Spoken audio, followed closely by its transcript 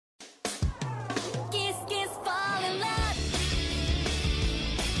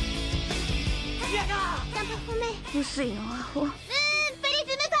薄いのアホ。プリ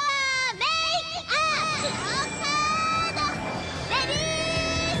ズムさんメイクアップオッカードレディ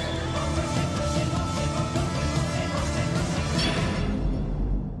ー。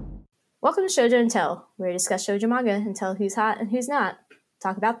 Welcome to Shojo and Tell, where we discuss shoujo manga and tell who's hot and who's not,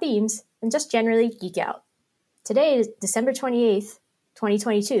 talk about themes, and just generally geek out. Today is December 28th,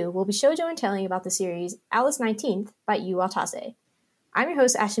 2022. We'll be shoujo and telling about the series Alice 19th by Yuu Watase. I'm your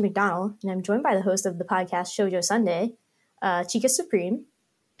host, Ashley McDonald, and I'm joined by the host of the podcast Shoujo Sundae, Chika Supreme.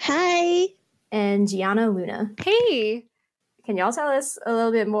 Hi. And Giana Luna. Hey. Can y'all tell us a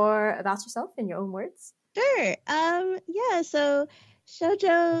little bit more about yourself in your own words? Sure. So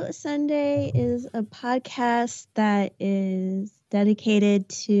Shoujo Sundae is a podcast that is dedicated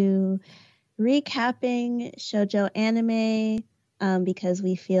to recapping shoujo anime because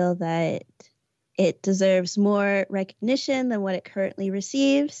we feel that it deserves more recognition than what it currently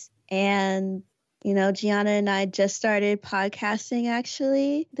receives. And, you know, Giana and I just started podcasting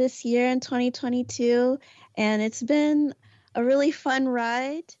actually this year in 2022, and it's been a really fun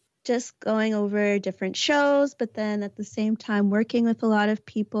ride. Just going over different shows, but then at the same time working with a lot of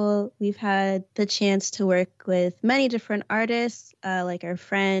people. We've had the chance to work with many different artists, like our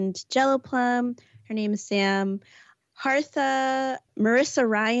friend Jello Plum, her name is Sam, Hartha, Marissa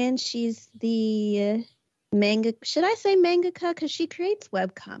Ryan, she's the should I say mangaka? Because she creates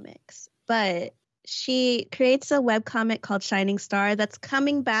webcomics, but she creates a webcomic called Shining Star that's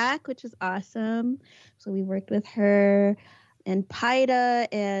coming back, which is awesome. So we worked with her. And Paida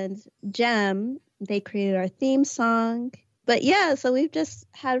and Jem, they created our theme song. But yeah, so we've just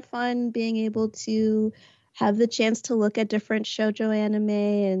had fun being able to have the chance to look at different shoujo anime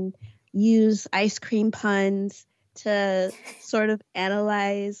and use ice cream puns to sort of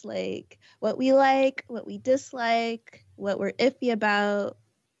analyze like what we like, what we dislike, what we're iffy about.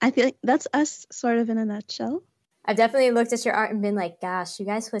 I feel like that's us sort of in a nutshell. I've definitely looked at your art and been like, gosh, you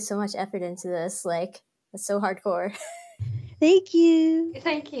guys put so much effort into this. Like, it's so hardcore. Thank you.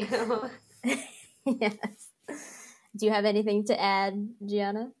 Thank you. Yes. Do you have anything to add,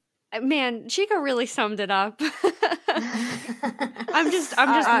 Giana? Man, Chika really summed it up. I'm just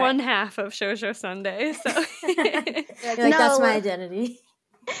one half of Shoujo Sundae, so You're like, that's my identity.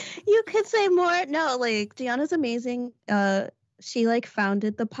 You could say more. No, like Giana's amazing. She like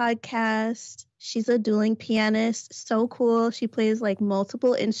founded the podcast. She's a dueling pianist. So cool. She plays like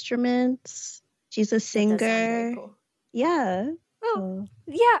multiple instruments. She's a singer. That does sound very cool. Yeah. Oh,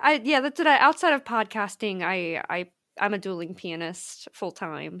 yeah. That's what outside of podcasting, I'm a dueling pianist full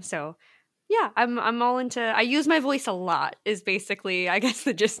time. So, yeah, I'm all into. I use my voice a lot. Is basically, I guess,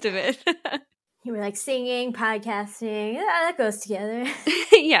 the gist of it. You were like singing, podcasting. Yeah, that goes together.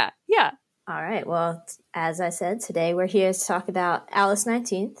 Yeah. All right. Well, as I said, today we're here to talk about Alice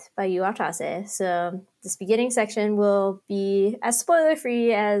 19th by Yuu Watase. So this beginning section will be as spoiler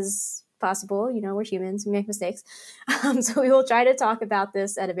free as possible. You know, we're humans, we make mistakes. So we will try to talk about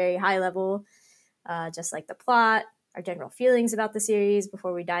this at a very high level, just like the plot, our general feelings about the series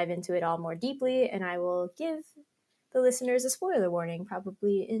before we dive into it all more deeply. And I will give the listeners a spoiler warning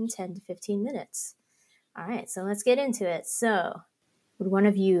probably in 10 to 15 minutes. All right, so let's get into it. So would one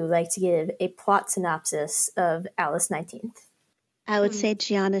of you like to give a plot synopsis of Alice 19th? I would say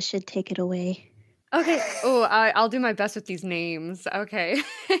Giana should take it away. Okay. Oh, I'll do my best with these names. Okay.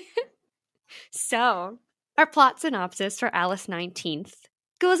 So, our plot synopsis for Alice 19th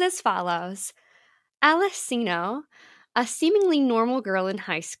goes as follows. Alice Seno, a seemingly normal girl in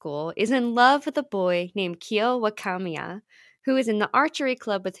high school, is in love with a boy named Kyo Wakamiya, who is in the archery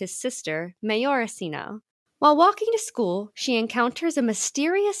club with his sister, Mayura Seno. While walking to school, she encounters a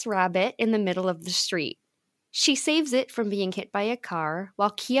mysterious rabbit in the middle of the street. She saves it from being hit by a car,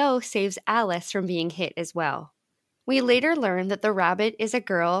 while Kyo saves Alice from being hit as well. We later learn that the rabbit is a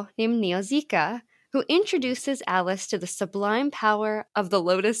girl named Neozika, who introduces Alice to the sublime power of the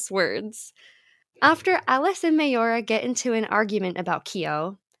Lotis words. After Alice and Mayura get into an argument about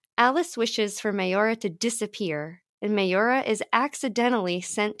Kyo, Alice wishes for Mayura to disappear, and Mayura is accidentally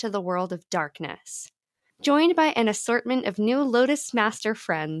sent to the world of darkness. Joined by an assortment of new Lotus Master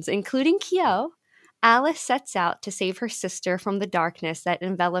friends, including Kyo, Alice sets out to save her sister from the darkness that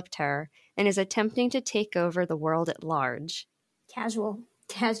enveloped her and is attempting to take over the world at large. Casual.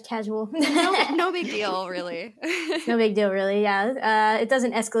 No big deal, really. No big deal, really, yeah. It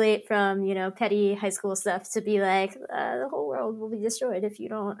doesn't escalate from, petty high school stuff to be like, the whole world will be destroyed if you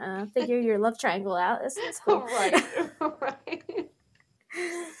don't figure your love triangle out. That's cool. Right.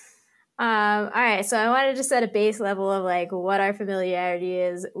 All right, so I wanted to set a base level of like what our familiarity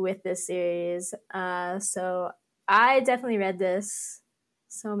is with this series. So I definitely read this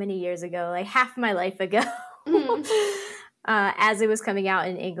so many years ago, like half my life ago. as it was coming out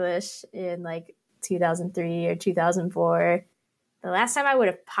in English in like 2003 or 2004. The last time I would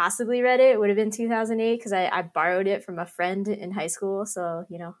have possibly read it would have been 2008 because I borrowed it from a friend in high school. So,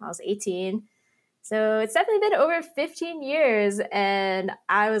 I was 18. So it's definitely been over 15 years. And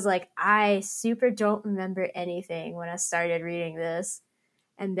I was like, I super don't remember anything when I started reading this.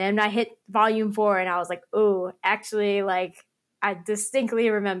 And then I hit volume 4 and I was like, oh, actually, like, I distinctly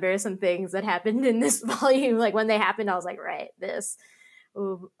remember some things that happened in this volume. Like when they happened, I was like, right, this.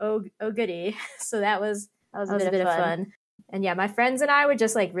 Oh, goody. So that was a bit of fun. And yeah, my friends and I were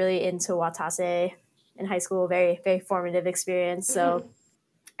just like really into Watase in high school. Very, very formative experience. So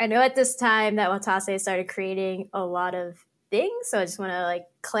I know at this time that Watase started creating a lot of things. So I just want to like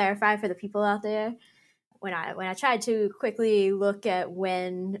clarify for the people out there. When I tried to quickly look at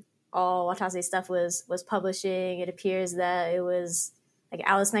when all Watase stuff was publishing, it appears that it was like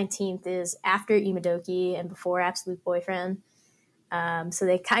Alice 19th is after Imadoki and before Absolute Boyfriend. So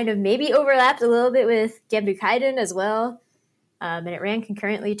they kind of maybe overlapped a little bit with Genbu Kaiden as well. And it ran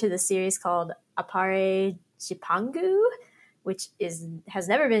concurrently to the series called Appare Jipangu, which has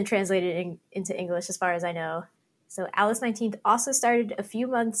never been translated into English as far as I know. So Alice 19th also started a few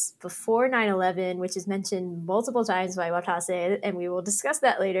months before 9/11, which is mentioned multiple times by Watase, and we will discuss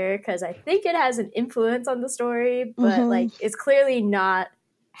that later because I think it has an influence on the story, but like it's clearly not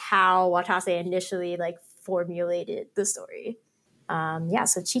how Watase initially like formulated the story.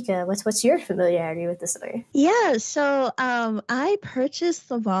 So Chika, what's your familiarity with the story? Yeah, so I purchased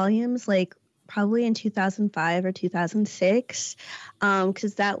the volumes like probably in 2005 or 2006,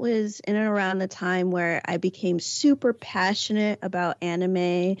 because that was in and around the time where I became super passionate about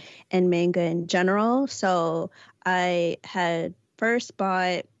anime and manga in general. So I had first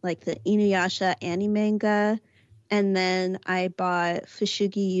bought like the Inuyasha anime-manga, and then I bought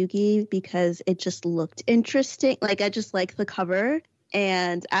Fushigi Yugi because it just looked interesting. Like I just liked the cover.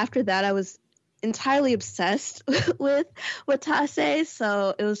 And after that, I was entirely obsessed with Watase.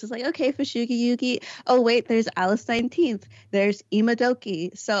 So it was just like, okay, Fushigi Yugi. Oh, wait, there's Alice 19th. There's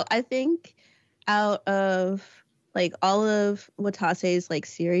Imadoki. So I think out of like all of Watase's like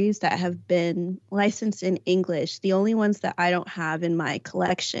series that have been licensed in English, the only ones that I don't have in my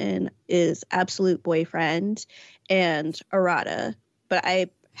collection is Absolute Boyfriend and Errata. But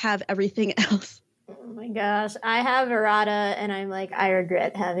I have everything else. Oh my gosh, I have Errata, and I'm like, I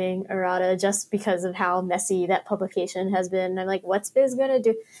regret having Errata just because of how messy that publication has been. I'm like, what's Biz gonna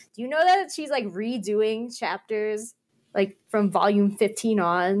do? Do you know that she's like redoing chapters, like from volume 15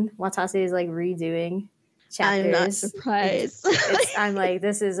 on? Watase is like redoing chapters. I'm not surprised. I'm like,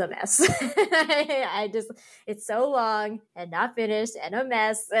 this is a mess. It's so long and not finished and a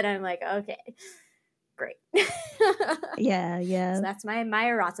mess, and I'm like, okay, great. Yeah. So that's my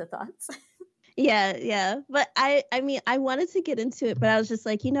Errata thoughts. Yeah. But I mean, I wanted to get into it, but I was just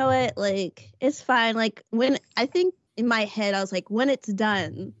like, you know what? Like, it's fine. Like, when I think in my head, I was like, when it's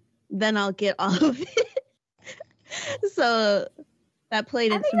done, then I'll get all of it. So that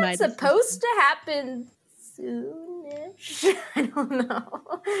played into my decision. It's supposed to happen soonish. I don't know.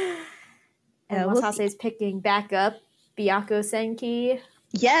 And Watase's picking back up Byakko Senki.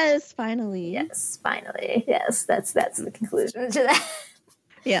 Yes, finally. Yes, that's the conclusion to that.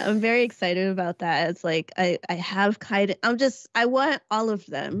 Yeah, I'm very excited about that. It's like I have Kaiden. I want all of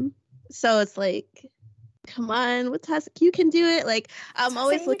them. So it's like, come on, Watase, you can do it. Like, I'm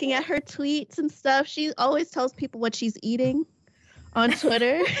always looking at her tweets and stuff. She always tells people what she's eating on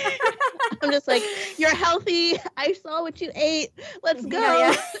Twitter. I'm just like, you're healthy. I saw what you ate. Let's go.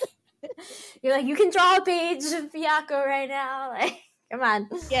 Yeah. You're like, you can draw a page of Byakko right now. Like, come on.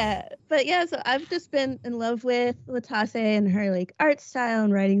 Yeah. But yeah, so I've just been in love with Watase and her like art style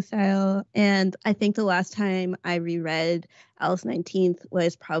and writing style. And I think the last time I reread Alice 19th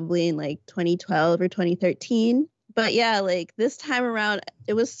was probably in like 2012 or 2013. But yeah, like this time around,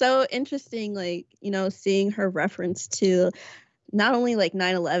 it was so interesting, like, you know, seeing her reference to not only like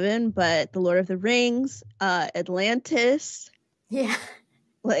 9/11, but The Lord of the Rings, Atlantis. Yeah.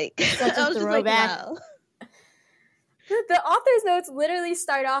 Like, such a throwback. Like, wow. The author's notes literally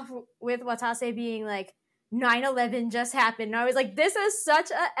start off with Watase being like, 9/11 just happened. And I was like, this is such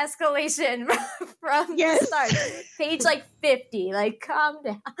an escalation from the start. Page like 50. Like, calm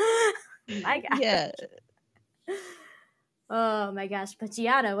down. My gosh. Yeah. Oh my gosh. But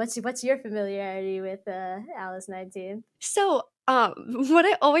Giana, what's your familiarity with Alice 19? So, what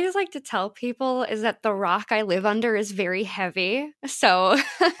I always like to tell people is that the rock I live under is very heavy. So,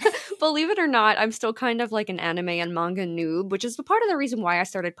 believe it or not, I'm still kind of like an anime and manga noob, which is part of the reason why I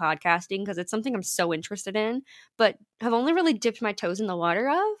started podcasting, because it's something I'm so interested in, but have only really dipped my toes in the water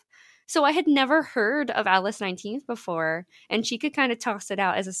of. So I had never heard of Alice 19th before, and Chika kind of tossed it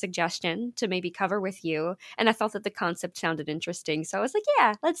out as a suggestion to maybe cover with you. And I thought that the concept sounded interesting, so I was like,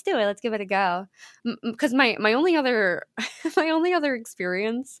 "Yeah, let's do it. Let's give it a go." Because my only other my only other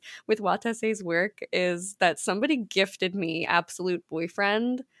experience with Watase's work is that somebody gifted me Absolute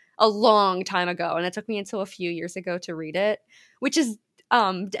Boyfriend a long time ago, and it took me until a few years ago to read it, which is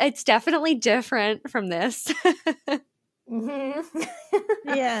it's definitely different from this. Mm-hmm.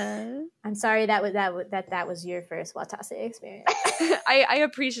 Yeah. I'm sorry that was your first Watase experience. I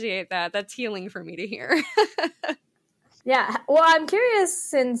appreciate that. That's healing for me to hear. Yeah. Well, I'm curious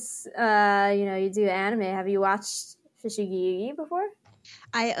since you do anime. Have you watched Fushigi Yugi before?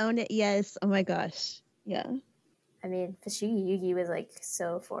 I own it, yes. Oh my gosh. Yeah. I mean, Fushigi Yugi was like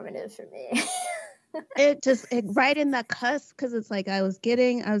so formative for me. It right in that cusp, because it's like I was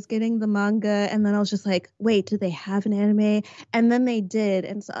getting the manga, and then I was just like, wait, do they have an anime? And then they did,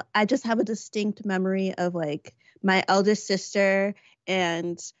 and so I just have a distinct memory of like my eldest sister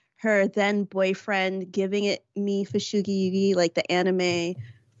and her then boyfriend giving me Fushigi Yugi, like the anime,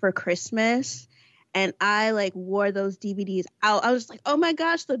 for Christmas. And I like wore those DVDs out. I was like, oh my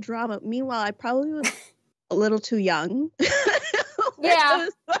gosh, the drama. Meanwhile, I probably was a little too young. Yeah.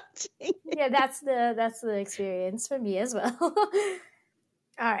 Yeah, that's the experience for me as well. All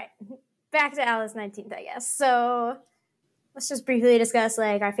right. Back to Alice 19th, I guess. So let's just briefly discuss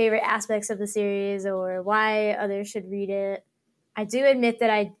like our favorite aspects of the series or why others should read it. I do admit that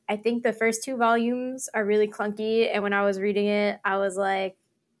I think the first 2 volumes are really clunky, and when I was reading it, I was like,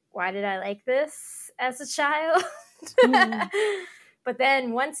 why did I like this as a child? But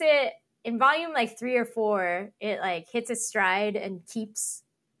then once in volume like 3 or 4, it like hits its stride and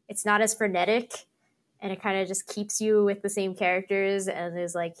it's not as frenetic, and it kind of just keeps you with the same characters and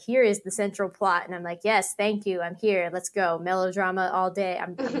is like, here is the central plot, and I'm like, yes, thank you, I'm here, let's go, melodrama all day,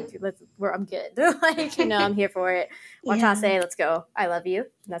 I'm good. Like, I'm here for it. Watase, let's go, I love you,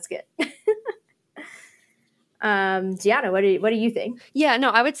 that's good. Giana, what do you think? Yeah, no,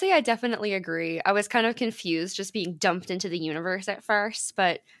 I would say I definitely agree. I was kind of confused just being dumped into the universe at first,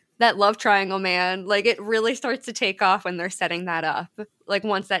 but that love triangle, man, like it really starts to take off when they're setting that up, like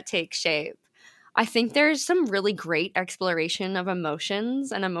once that takes shape. I think there's some really great exploration of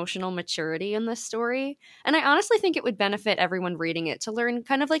emotions and emotional maturity in this story, and I honestly think it would benefit everyone reading it to learn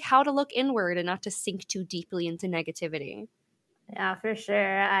kind of like how to look inward and not to sink too deeply into negativity. Yeah, for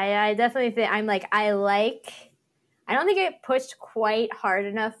sure. I definitely think I don't think it pushed quite hard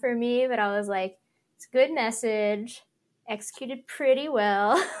enough for me, but I was like, it's a good message, executed pretty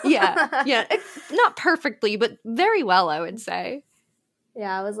well. Yeah, not perfectly, but very well, I would say.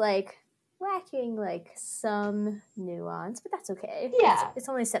 Yeah, I was like lacking like some nuance, but that's okay. Yeah, it's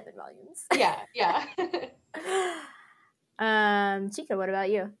only 7 volumes. Yeah. Chika, what about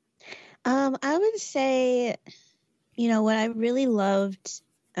you? I would say, what I really loved.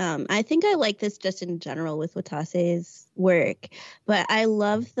 I think I like this just in general with Watase's work, but I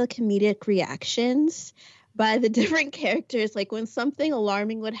love the comedic reactions by the different characters. Like when something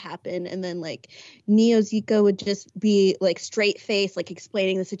alarming would happen, and then like Neozika would just be like straight face, like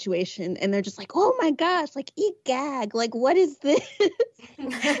explaining the situation, and they're just like, "Oh my gosh, like eat gag, like what is this?"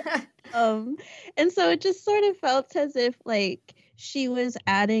 And so it just sort of felt as if like she was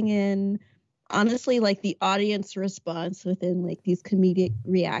adding in, honestly, like the audience response within like these comedic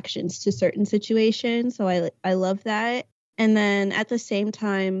reactions to certain situations. So I love that. And then at the same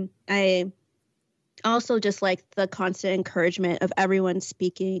time, I also just like the constant encouragement of everyone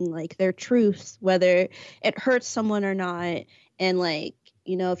speaking like their truths, whether it hurts someone or not. And like,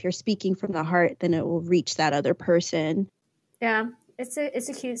 if you're speaking from the heart, then it will reach that other person. Yeah, it's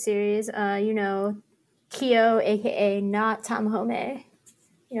a cute series. Kyo, aka not Tamahome.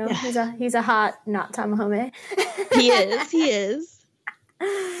 He's a hot not Tamahome. He is.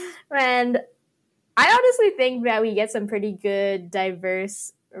 And I honestly think that we get some pretty good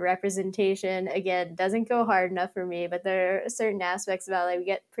diverse representation. Again, doesn't go hard enough for me, but there are certain aspects about like we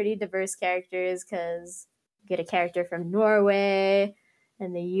get pretty diverse characters because we get a character from Norway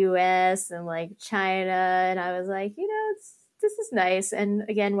and the US and like China, and I was like, this is nice. And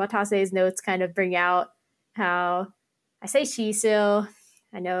again, Watase's notes kind of bring out how I say she still.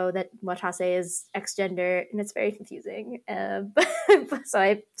 I know that Watase is ex-gender, and it's very confusing. So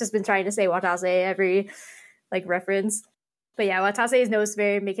I've just been trying to say Watase every like reference. But yeah, Watase's notes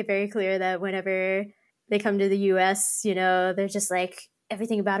make it very clear that whenever they come to the U.S., they're just like,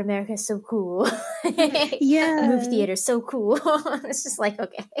 everything about America is so cool. Yeah. The movie theater is so cool. It's just like,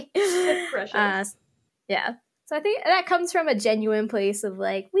 okay. That's precious. Yeah. So I think that comes from a genuine place of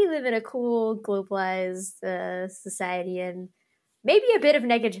like, we live in a cool, globalized society, and maybe a bit of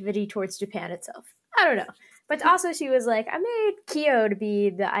negativity towards Japan itself. I don't know. But also she was like, I made Kyo to be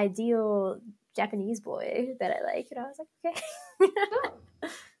the ideal Japanese boy that I like. And I was like, okay.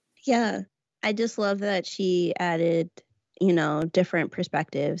 Yeah. I just love that she added, you know, different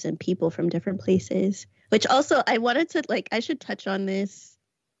perspectives and people from different places. Which also, I wanted to, like, I should touch on this.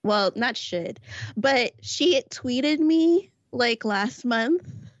 Well, not should. But she tweeted me, like, last month.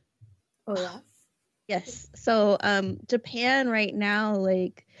 Oh, yeah? Yes. So Japan right now,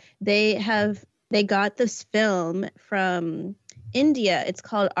 like, they got this film from India. It's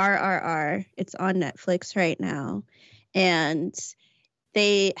called RRR. It's on Netflix right now. And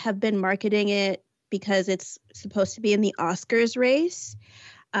they have been marketing it because it's supposed to be in the Oscars race.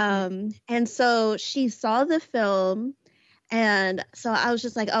 And so she saw the film. And so I was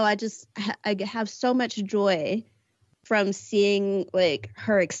just like, oh, I have so much joy from seeing like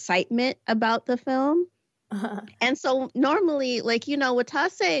her excitement about the film. And so normally, like, you know,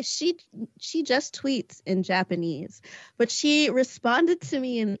 Watase, she just tweets in Japanese, but she responded to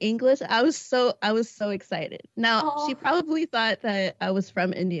me in English. I was so excited. Now, she probably thought that I was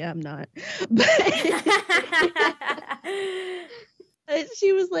from India. I'm not. But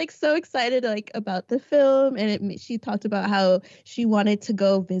she was like so excited like about the film, and she talked about how she wanted to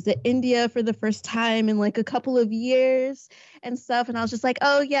go visit India for the first time in like a couple of years and stuff. And I was just like,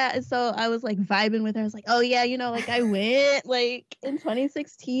 oh yeah. And so I was like vibing with her. I was like, oh yeah, you know, like I went like in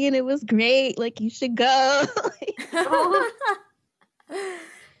 2016. It was great. Like you should go.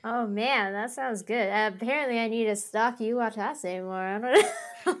 Oh man, that sounds good. Apparently I need to stalk Yuu Watase more. I don't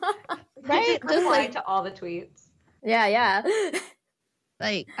know. Right? Just like to all the tweets. Yeah.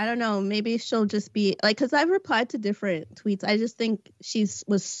 Like, I don't know, maybe she'll just be like, because I've replied to different tweets. I just think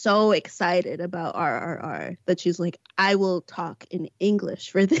was so excited about RRR that she's like, I will talk in English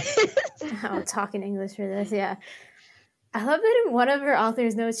for this. I'll talk in English for this, yeah. I love that in one of her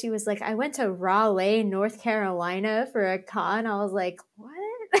author's notes, she was like, I went to Raleigh, North Carolina for a con. I was like, what?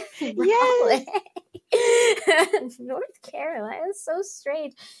 Raleigh? North Carolina? That's so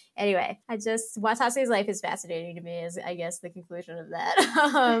strange. Anyway, Watase's life is fascinating to me, is I guess the conclusion of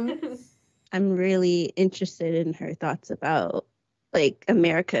that. I'm really interested in her thoughts about like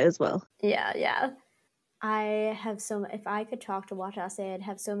America as well. Yeah. I have if I could talk to Watase, I'd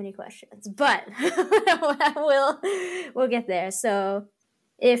have so many questions, but we'll get there. So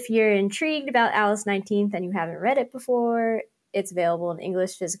if you're intrigued about Alice 19th and you haven't read it before, it's available in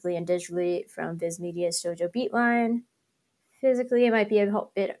English, physically and digitally from Viz Media's Shoujo Beatline. Physically, it might be a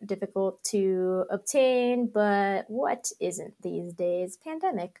bit difficult to obtain, but what isn't these days?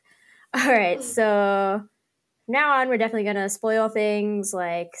 Pandemic. All right, so from now on, we're definitely going to spoil things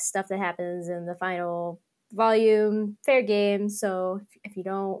like stuff that happens in the final volume. Fair game. So if you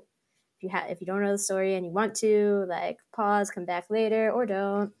don't know the story and you want to, like, pause, come back later, or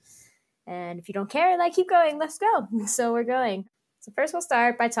don't. And if you don't care, like, keep going. Let's go. So we're going. So first we'll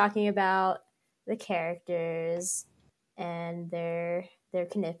start by talking about the characters and their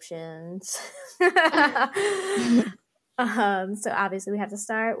conniptions. So obviously we have to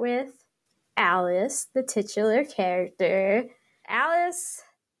start with Alice, the titular character. Alice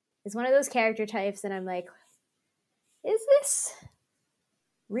is one of those character types that I'm like, is this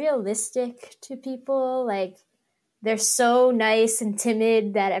realistic to people? Like, they're so nice and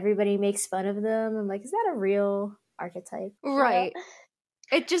timid that everybody makes fun of them. I'm like, is that a real archetype? Right.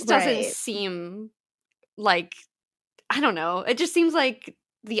 It just doesn't seem like, I don't know. It just seems like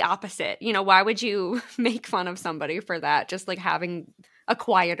the opposite. You know, why would you make fun of somebody for that? Just like having a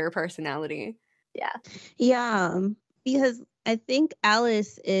quieter personality. Yeah, because I think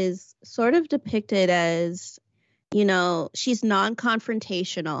Alice is sort of depicted as, you know, she's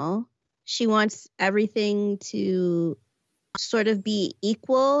non-confrontational. She wants everything to sort of be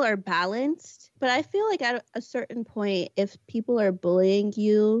equal or balanced. But I feel like at a certain point, if people are bullying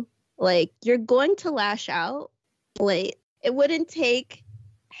you, like, you're going to lash out. Like, it wouldn't take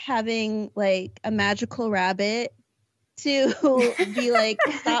having like a magical rabbit to be like,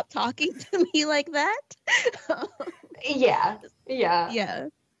 stop talking to me like that. Yeah.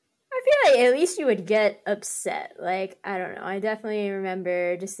 I feel like at least you would get upset. Like, I don't know. I definitely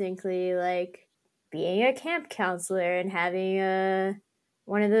remember distinctly, like, being a camp counselor and having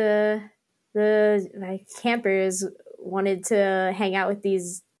one of the like campers wanted to hang out with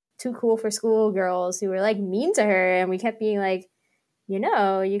these too cool for school girls who were like mean to her, and we kept being like, you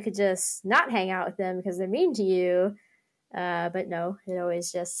know, you could just not hang out with them because they're mean to you. But no, it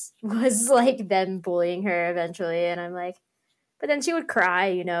always just was like them bullying her eventually, and I'm like, but then she would cry,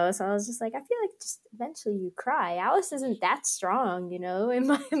 you know, so I was just like, I feel like just eventually you cry. Alice isn't that strong, you know, in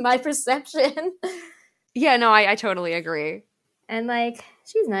my perception. Yeah, no, I totally agree. And, like,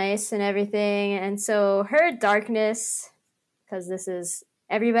 she's nice and everything. And so her darkness, because this is,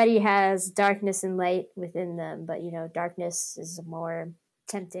 everybody has darkness and light within them, but, you know, darkness is more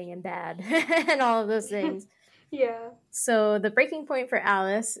tempting and bad and all of those things. Yeah. So the breaking point for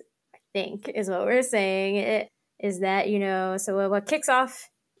Alice, I think, is what we're saying, it is that, you know, so what kicks off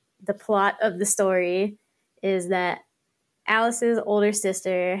the plot of the story is that Alice's older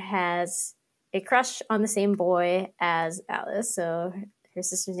sister has a crush on the same boy as Alice. So her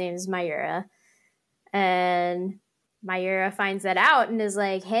sister's name is Mayura. And Mayura finds that out and is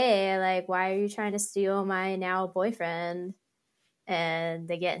like, hey, like, why are you trying to steal my now boyfriend? And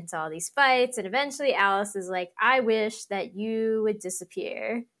they get into all these fights. And eventually Alice is like, I wish that you would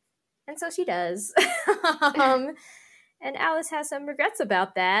disappear. And so she does. And Alice has some regrets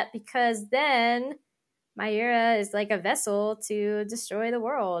about that because then Mayura is like a vessel to destroy the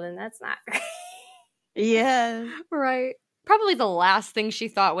world. And that's not great. Yeah. Right. Probably the last thing she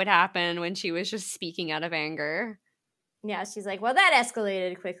thought would happen when she was just speaking out of anger. Yeah, she's like, well, that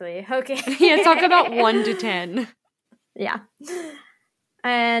escalated quickly. Okay. Yeah, talk about 1 to 10. Yeah.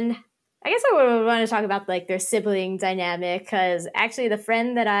 And I guess I would want to talk about like their sibling dynamic because actually the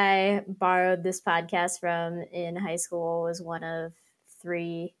friend that I borrowed this podcast from in high school was one of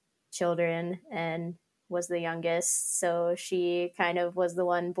 3 children and was the youngest. So she kind of was the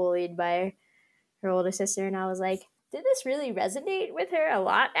one bullied by her older sister. And I was like, did this really resonate with her a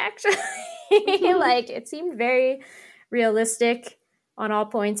lot, actually? Like, it seemed very realistic on all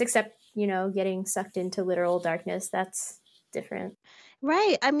points, except, you know, getting sucked into literal darkness. That's different.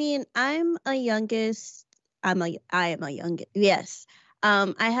 Right. I mean, I am a youngest. Yes.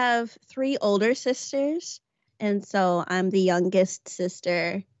 I have 3 older sisters, and so I'm the youngest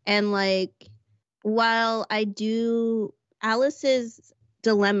sister. And like, while I do Alice's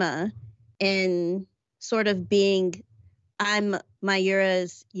dilemma in sort of being, I'm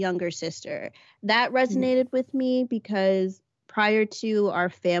Mayura's younger sister, that resonated with me because prior to our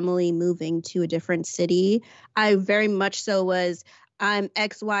family moving to a different city, I very much so was, I'm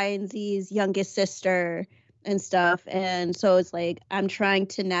X, Y, and Z's youngest sister and stuff. And so it's like, I'm trying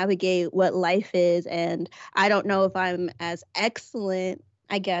to navigate what life is. And I don't know if I'm as excellent.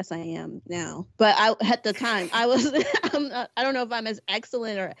 I guess I am now. But at the time, I was, I don't know if I'm as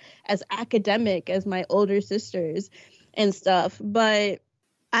excellent or as academic as my older sisters and stuff. But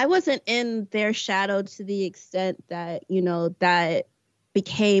I wasn't in their shadow to the extent that, you know, that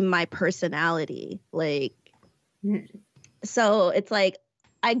became my personality. Like, so it's like,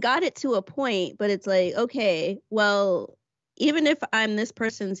 I got it to a point, but it's like, okay, well, even if I'm this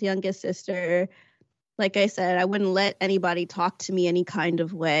person's youngest sister, like I said, I wouldn't let anybody talk to me any kind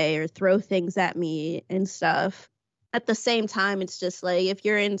of way or throw things at me and stuff. At the same time, it's just like, if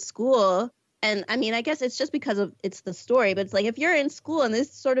you're in school, and I mean, I guess it's just because of it's the story, but it's like, if you're in school and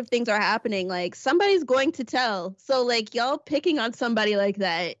this sort of things are happening, like somebody's going to tell. So like, y'all picking on somebody like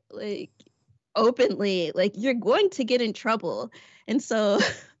that, like openly, like you're going to get in trouble. And so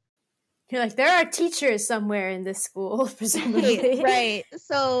you're like, there are teachers somewhere in this school, presumably. Right.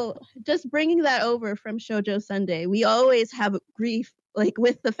 So just bringing that over from Shoujo Sundae, we always have grief like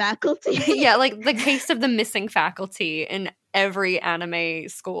with the faculty. Yeah, like the case of the missing faculty in every anime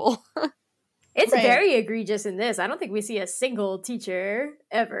school. It's very egregious in this. I don't think we see a single teacher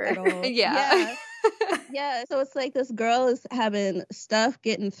ever at all. Yeah. Yeah. So it's like this girl is having stuff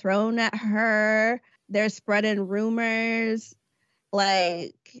getting thrown at her. They're spreading rumors.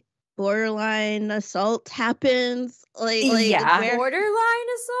 Like borderline assault happens. Like borderline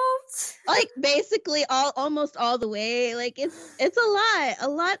assault? Like basically almost all the way. Like it's a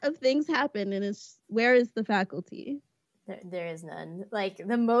lot of things happen, and it's where is the faculty? There is none. Like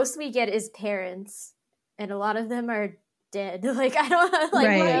the most we get is parents, and a lot of them are dead. Like I don't like,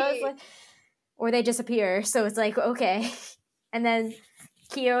 right. You know, it's like, or they disappear. So it's like okay, and then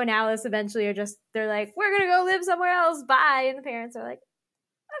Kyo and Alice eventually are just they're like we're gonna go live somewhere else. Bye, and the parents are like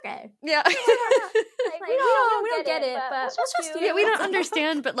okay, yeah. Like, we don't get it, but we don't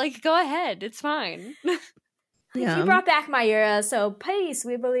understand. But like, go ahead, it's fine. Yeah. You brought back Mayura, so peace,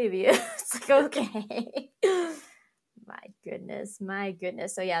 we believe you. It's like okay. My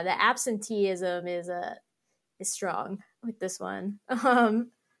goodness. So yeah, the absenteeism is strong with this one.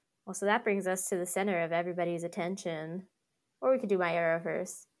 Well, so that brings us to the center of everybody's attention. Or we could do Mayura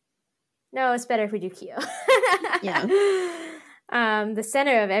first. No, it's better if we do Kyo. Yeah. The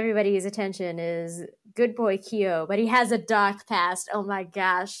center of everybody's attention is good boy Kyo, but he has a dark past. Oh my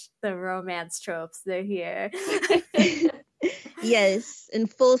gosh, the romance tropes, they're here. Yes, in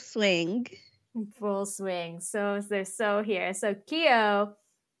full swing. Full swing. So they're so here. So Kyo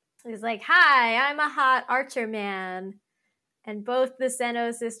is like, hi, I'm a hot archer man. And both the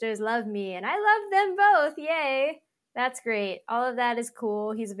Seno sisters love me, and I love them both. Yay. That's great. All of that is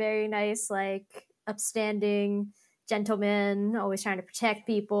cool. He's a very nice, like, upstanding gentleman, always trying to protect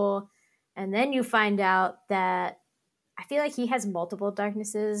people. And then you find out that I feel like he has multiple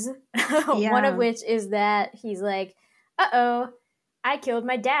darknesses. One of which is that he's like, uh-oh, I killed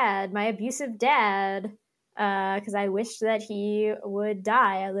my dad, my abusive dad, because I wished that he would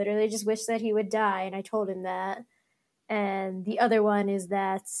die. I literally just wished that he would die, and I told him that. And the other one is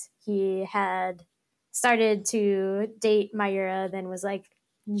that he had started to date Mayura, then was like,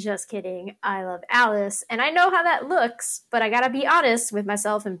 just kidding, I love Alice. And I know how that looks, but I gotta be honest with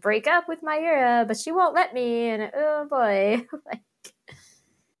myself and break up with Mayura, but she won't let me, and oh boy.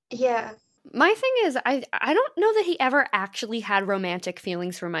 Yeah. My thing is, I don't know that he ever actually had romantic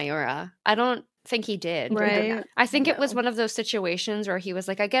feelings for Mayura. I don't think he did. Right. I think it was one of those situations where he was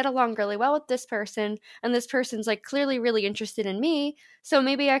like, I get along really well with this person, and this person's like clearly really interested in me, so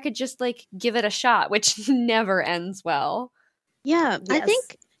maybe I could just like give it a shot, which never ends well. Yeah, Yes. I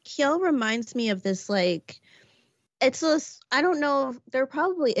think Kyo reminds me of this, like, it's a, I don't know, there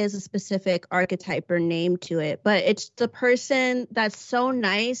probably is a specific archetype or name to it, but it's the person that's so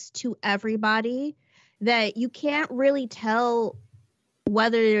nice to everybody that you can't really tell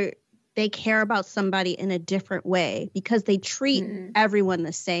whether they care about somebody in a different way because they treat everyone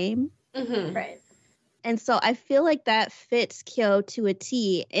the same. Mm-hmm. Right. And so I feel like that fits Kyo to a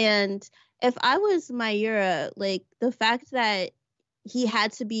T. And if I was Mayura, like, the fact that he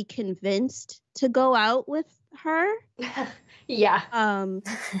had to be convinced to go out with her, Yeah.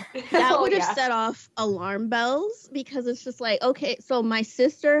 that would have set off alarm bells, because it's just like, okay, so my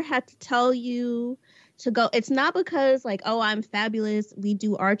sister had to tell you to go. It's not because like, oh, I'm fabulous, we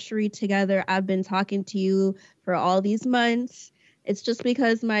do archery together, I've been talking to you for all these months. It's just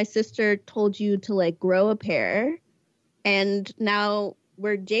because my sister told you to like grow a pair, and now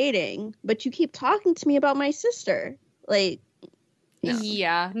we're dating, but you keep talking to me about my sister. Like, no.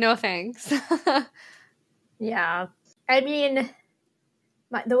 Yeah, no thanks. Yeah. I mean,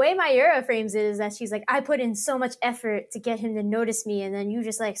 the way Mayura frames it is that she's like, I put in so much effort to get him to notice me, and then you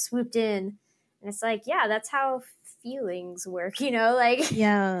just like swooped in. And it's like, yeah, that's how feelings work, you know? Like,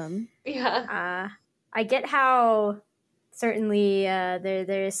 Yeah. I get how certainly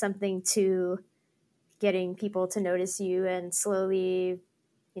there is something to getting people to notice you, and slowly,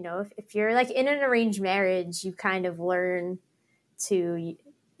 you know, if you're like in an arranged marriage, you kind of learn to,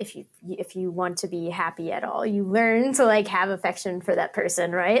 if you want to be happy at all, you learn to like have affection for that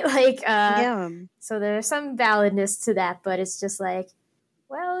person, right? Like, so there's some validness to that, but it's just like,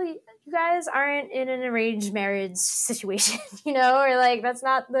 well, you guys aren't in an arranged marriage situation, you know, or like that's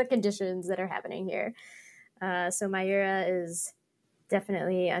not the conditions that are happening here. So Mayura is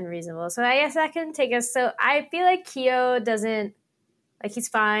definitely unreasonable. So I guess that can take us. So I feel like Kyo doesn't, like, he's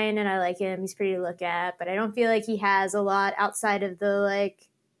fine and I like him. He's pretty to look at, but I don't feel like he has a lot outside of the like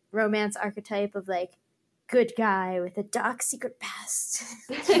romance archetype of like good guy with a dark secret past.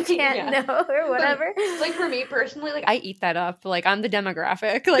 You can't know or whatever. Like for me personally, like I eat that up. Like I'm the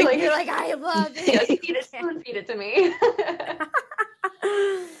demographic. Like you're like, I love it. Just feed it, spoon feed it to me.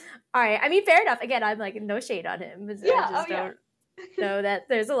 All right. I mean, fair enough. Again, I'm like no shade on him. I just don't know that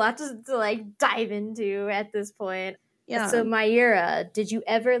there's a lot to like dive into at this point. Yeah. So Mayura, did you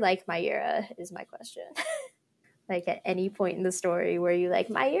ever like Mayura is my question. Like at any point in the story where you like,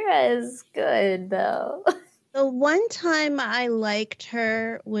 Mayura is good though. The one time I liked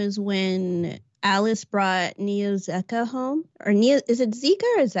her was when Alice brought Neozeka home. Or is it Zika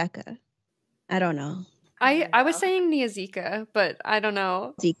or Zeka? I don't know. I was saying Neozeka, but I don't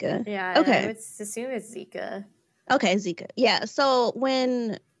know. Zika. Yeah. Okay. I would assume it's Zika. Okay, Zika. Yeah. So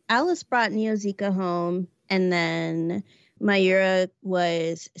when Alice brought Neozeka home, and then Mayura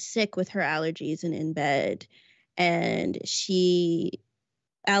was sick with her allergies and in bed, and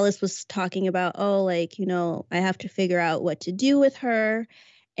Alice was talking about, oh, like, you know, I have to figure out what to do with her.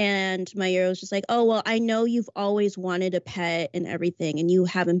 And Mayura was just like, oh, well, I know you've always wanted a pet and everything, and you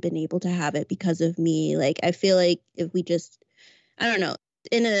haven't been able to have it because of me. Like, I feel like if we just, I don't know,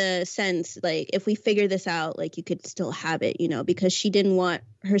 in a sense, like, if we figure this out, like, you could still have it, you know, because she didn't want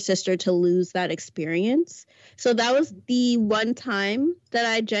her sister to lose that experience. So that was the one time that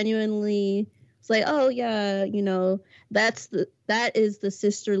I genuinely was like, oh, yeah, you know, that is the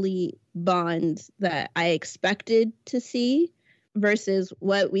sisterly bond that I expected to see versus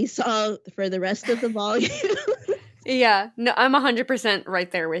what we saw for the rest of the volume. Yeah, no, I'm 100%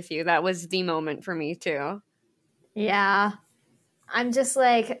 right there with you. That was the moment for me too. Yeah. I'm just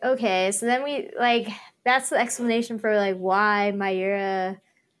like, okay, so then we, like, that's the explanation for, like, why Mayura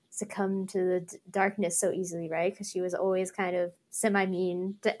succumb to the darkness so easily, right? Because she was always kind of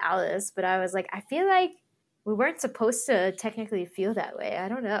semi-mean to Alice, but I was like, I feel like we weren't supposed to technically feel that way. I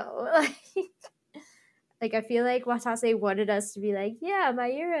don't know. Like I feel like Watase wanted us to be like, yeah,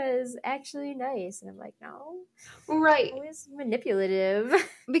 Mayura is actually nice. And I'm like, no. Right. Always manipulative.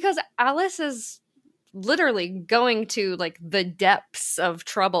 Because Alice is literally going to like the depths of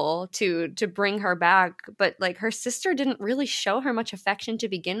trouble to bring her back, but like her sister didn't really show her much affection to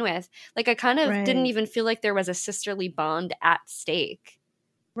begin with. Like I kind of didn't even feel like there was a sisterly bond at stake.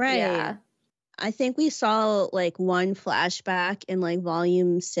 Right. Yeah. I think we saw like one flashback in like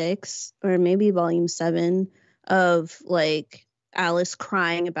volume 6 or maybe volume 7 of like Alice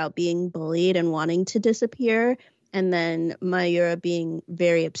crying about being bullied and wanting to disappear, and then Mayura being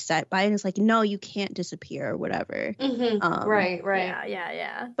very upset by it. And it's like, no, you can't disappear or whatever. Right.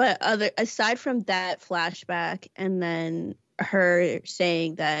 Yeah. But aside from that flashback and then her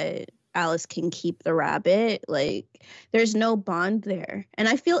saying that Alice can keep the rabbit, like there's no bond there. And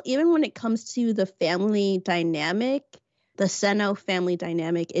I feel even when it comes to the family dynamic, the Seno family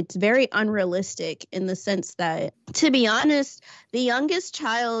dynamic, it's very unrealistic in the sense that, to be honest, the youngest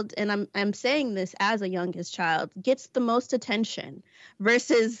child, and I'm saying this as a youngest child, gets the most attention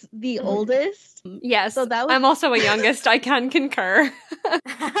versus the oldest. Yes, so that was... I'm also a youngest. I can concur.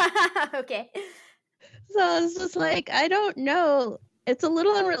 Okay. So it's just like, I don't know. It's a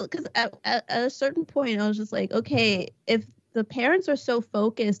little unreal because at a certain point, I was just like, okay, if the parents are so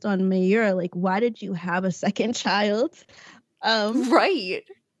focused on Mayura, like, why did you have a second child? Right.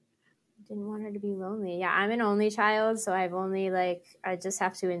 Didn't want her to be lonely. Yeah, I'm an only child, so I've only I just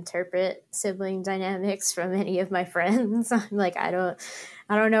have to interpret sibling dynamics from any of my friends. I'm like, I don't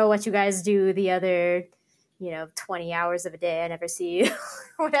know what you guys do the other, 20 hours of a day. I never see you,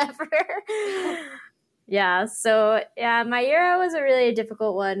 whatever. Yeah, so yeah, Mayura was a really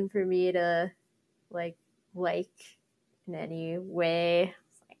difficult one for me to like in any way.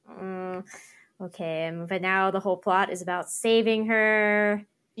 It's like, okay, but now the whole plot is about saving her.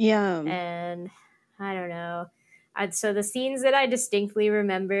 Yeah. And I don't know. So the scenes that I distinctly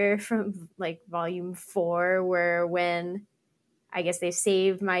remember from like volume 4 were when I guess they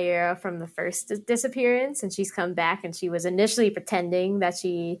saved Mayura from the first disappearance, and she's come back, and she was initially pretending that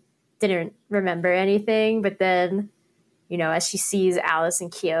she didn't remember anything, but then, as she sees Alice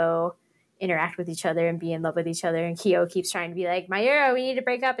and Kyo interact with each other and be in love with each other, and Kyo keeps trying to be like, Mayura, we need to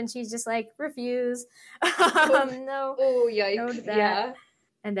break up, and she's just like, refuse. No. Oh, yikes. No to that. Yeah.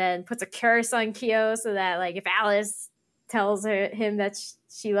 And then puts a curse on Kyo so that like if Alice tells him that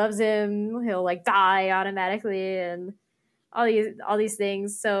she loves him, he'll like die automatically, and all these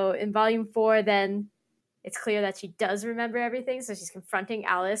things. So in volume 4, then it's clear that she does remember everything. So she's confronting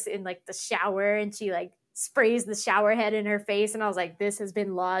Alice in like the shower, and she like sprays the shower head in her face. And I was like, this has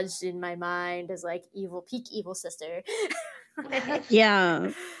been lodged in my mind as like peak evil sister.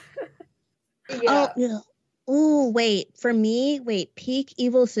 Yeah. Yeah. Oh, wait. For me, peak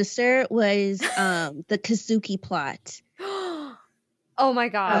evil sister was the Kazuki plot. Oh my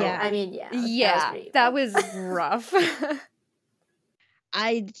god. Yeah. I mean, yeah. Yeah. That was rough.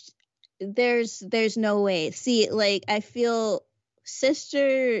 There's no way. See, like, I feel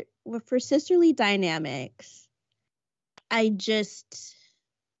for sisterly dynamics, even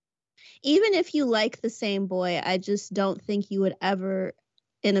if you like the same boy, I just don't think you would ever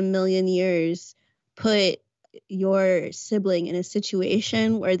in a million years put your sibling in a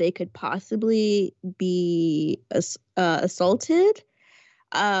situation where they could possibly be assaulted.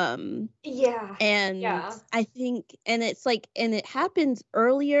 Yeah. And Yeah. I think, and it's like, and it happens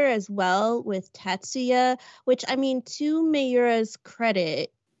earlier as well with Tatsuya, which, I mean, to Mayura's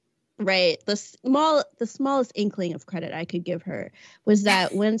credit, right, the smallest inkling of credit I could give her was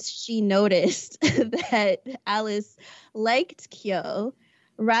that once she noticed that Alice liked Kyo,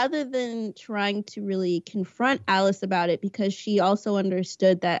 rather than trying to really confront Alice about it, because she also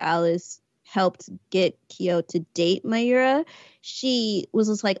understood that Alice helped get Kyo to date Mayura, she was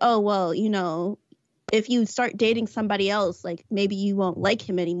just like, oh, well, if you start dating somebody else, like maybe you won't like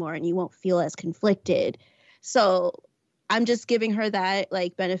him anymore and you won't feel as conflicted. So I'm just giving her that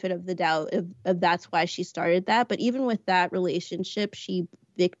like benefit of the doubt of that's why she started that. But even with that relationship, she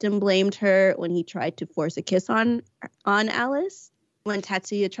victim blamed her when he tried to force a kiss on Alice, when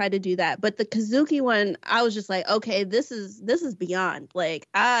Tatsuya tried to do that. But the Kazuki one, I was just like, okay, this is beyond. Like,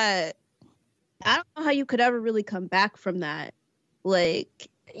 I don't know how you could ever really come back from that. Like,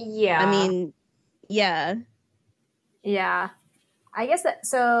 Yeah. I mean, yeah. Yeah. I guess that,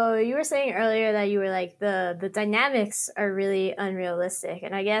 so you were saying earlier that you were like, the dynamics are really unrealistic.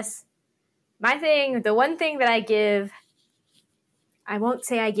 And I guess the one thing that I I won't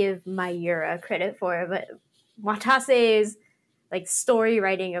say I give Mayura credit for it, but Watase's like story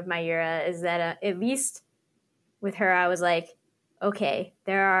writing of Mayura is that at least with her, I was like, okay,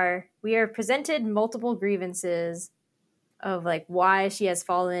 we are presented multiple grievances of like why she has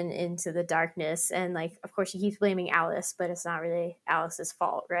fallen into the darkness, and like of course she keeps blaming Alice, but it's not really Alice's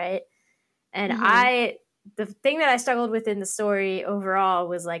fault, right? And the thing that I struggled with in the story overall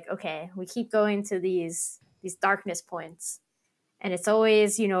was like, okay, we keep going to these darkness points, and it's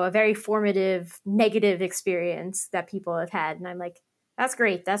always, you know, a very formative negative experience that people have had, and I'm like, that's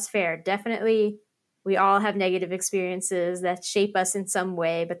great, that's fair, definitely we all have negative experiences that shape us in some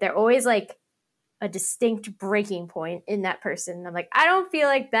way, but they're always like a distinct breaking point in that person. And I'm like, I don't feel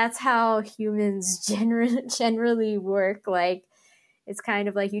like that's how humans generally work. Like, it's kind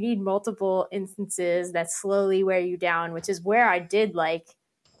of like you need multiple instances that slowly wear you down, which is where I did like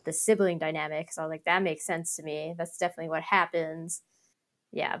the sibling dynamic. So I was like, that makes sense to me. That's definitely what happens.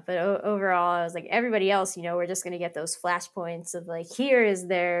 Yeah, but overall, I was like, everybody else, you know, we're just going to get those flashpoints of like, here is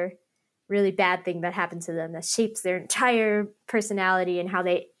their really bad thing that happened to them that shapes their entire personality and how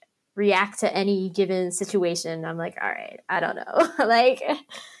they react to any given situation. I'm like, all right, I don't know. Like,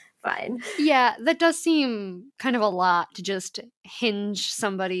 fine. Yeah, that does seem kind of a lot to just hinge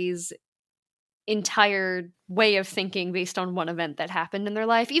somebody's entire way of thinking based on one event that happened in their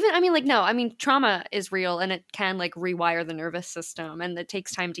life. Even, I mean, like, no, I mean, trauma is real and it can like rewire the nervous system and it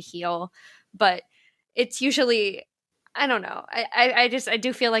takes time to heal. But it's usually, I don't know. I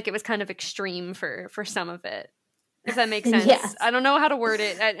do feel like it was kind of extreme for some of it. If that makes sense. Yes. I don't know how to word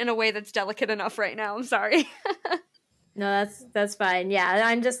it in a way that's delicate enough right now. I'm sorry. No, that's fine. Yeah,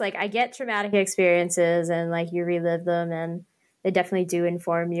 I'm just like, I get traumatic experiences and like you relive them and they definitely do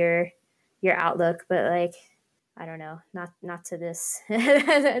inform your outlook, but like, I don't know, not to this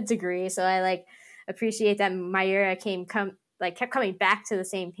degree. So I like appreciate that Mayura kept coming back to the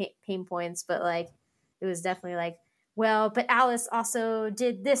same pain points, but like it was definitely like, well, but Alice also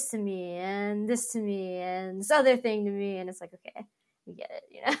did this to me and this this other thing to me, and it's like, okay, we get it,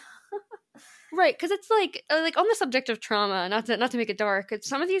 you know. Right, because it's like on the subject of trauma, not to make it dark,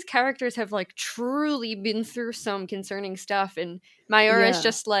 some of these characters have like truly been through some concerning stuff, and Mayura is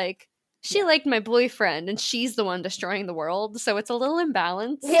just like, she liked my boyfriend, and she's the one destroying the world, so it's a little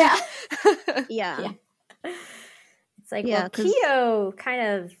imbalanced. Yeah. Yeah. It's like, well, Kyo kind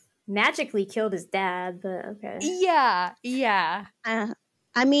of magically killed his dad, but okay. Yeah.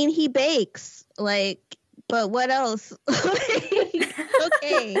 I mean, he bakes, like, but what else?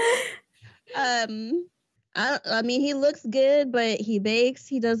 Okay. I mean, he looks good, but he bakes,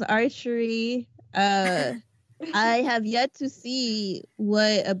 he does archery. I have yet to see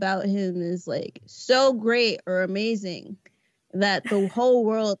what about him is like so great or amazing that the whole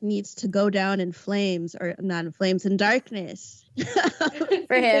world needs to go down in flames, or not in flames, in darkness.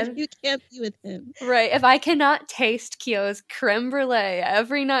 For him. You can't be with him. Right. If I cannot taste Kyo's creme brulee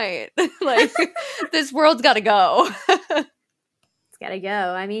every night, like, this world's gotta go. It's gotta go.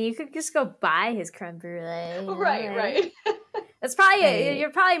 I mean, you could just go buy his creme brulee. Right. That's probably,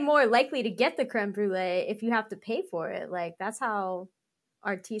 you're probably more likely to get the creme brulee if you have to pay for it. Like, that's how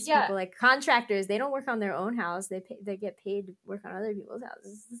artiste people, like contractors, they don't work on their own house. They get paid to work on other people's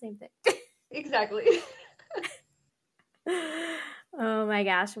houses. It's the same thing. Exactly. Oh my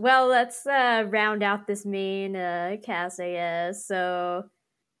gosh. Well, let's round out this main cast, I guess. So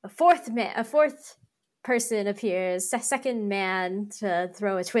a fourth person appears, second man to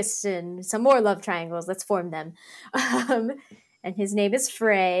throw a twist in some more love triangles. Let's form them. And his name is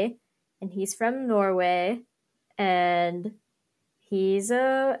Frey, and he's from Norway, and he's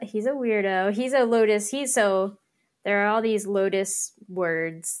a weirdo. He's a Lotis. There are all these Lotis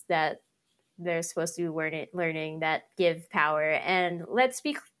words that they're supposed to be learning that give power. And let's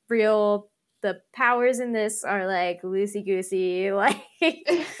be real, the powers in this are like loosey-goosey. Like,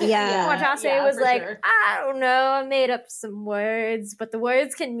 Watase was like, sure. I don't know, I made up some words, but the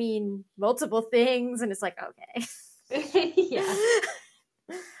words can mean multiple things, and it's like, okay. Yeah.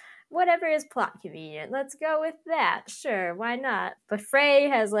 Whatever is plot convenient, let's go with that. Sure, why not? But Frey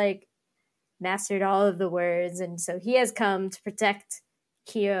has like mastered all of the words, and so he has come to protect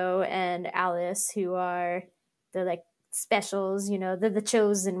Kyo and Alice, who are the like specials, you know, they're the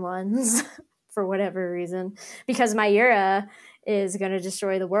chosen ones for whatever reason, because Mayura is going to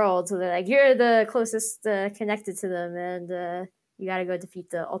destroy the world. So they're like, you're the closest connected to them, and you got to go defeat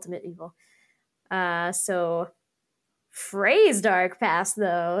the ultimate evil. So Frey's dark past,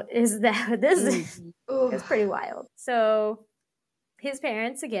 though, is that this is pretty wild. So his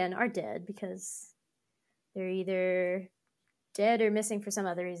parents, again, are dead because they're either dead or missing for some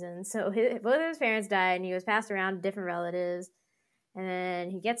other reason. So both of his parents died, and he was passed around to different relatives. And then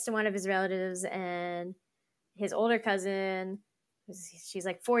he gets to one of his relatives, and his older cousin, she's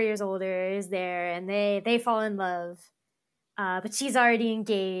like 4 years older, is there, and they fall in love. But she's already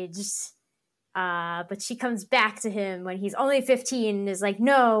engaged. But she comes back to him when he's only 15 and is like,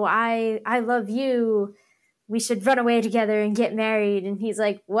 no, I love you. We should run away together and get married. And he's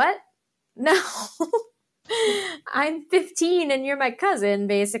like, what? No. I'm 15 and you're my cousin,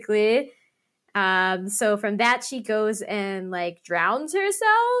 basically. So from that, she goes and like drowns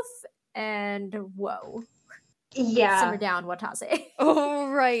herself. And whoa. Yeah. Simmer down, Watase. Oh,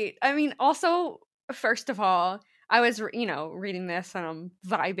 right. I mean, also, first of all, I was, reading this and I'm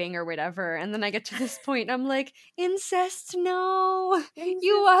vibing or whatever. And then I get to this point and I'm like, incest, no.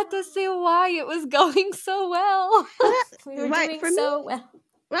 You want to say why it was going so well. We were Right, doing for so me- well.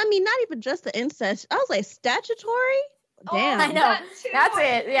 I mean, not even just the incest. I was like, statutory? Damn. I know. That too. That's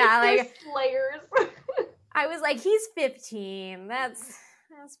it. Yeah, There's like layers. I was like, he's 15. That's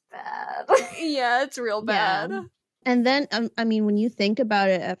bad. Yeah, it's real bad. Yeah. And then, I mean, when you think about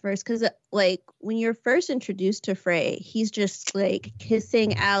it at first, because like when you're first introduced to Frey, he's just like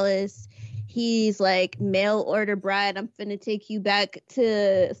kissing Alice. He's like, mail order bride, I'm finna take you back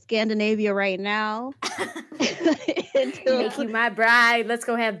to Scandinavia right now. Make you my bride. Let's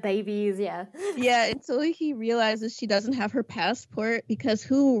go have babies. Yeah. Yeah, until he realizes she doesn't have her passport, because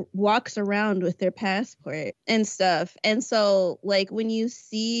who walks around with their passport and stuff? And so, like, when you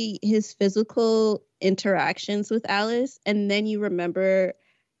see his physical interactions with Alice, and then you remember,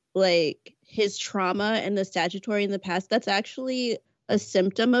 like, his trauma and the statutory in the past, that's actually a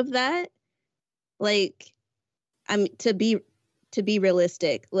symptom of that. Like, to be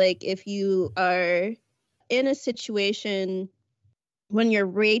realistic, like, if you are in a situation when you're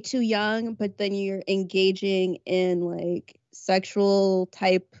way too young, but then you're engaging in like sexual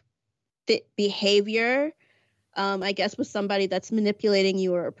type behavior, I guess with somebody that's manipulating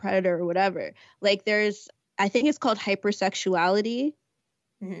you or a predator or whatever, like I think it's called hypersexuality.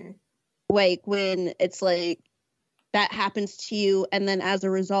 Mm-hmm. Like when it's like that happens to you, and then as a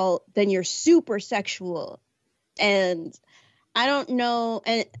result, then you're super sexual. And I don't know.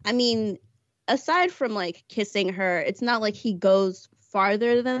 And I mean, aside from like kissing her, it's not like he goes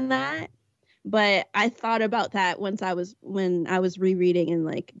farther than that. But I thought about that when I was rereading and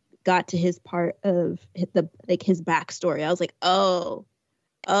like got to his part of his backstory. I was like, oh,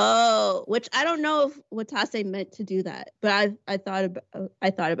 which I don't know if Watase meant to do that, but I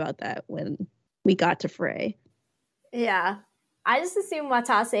thought about that when we got to Frey. Yeah. I just assumed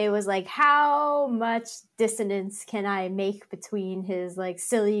Watase was like, how much dissonance can I make between his like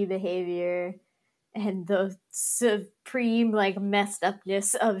silly behavior and the supreme like messed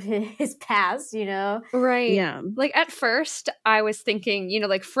upness of his past, Right. Yeah. Like at first I was thinking,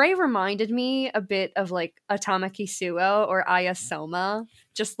 like Frey reminded me a bit of like Atama Kisuo or Aya Soma,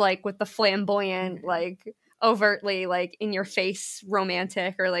 just like with the flamboyant, like overtly like in your face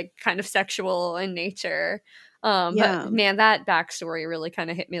romantic or like kind of sexual in nature. But man, that backstory really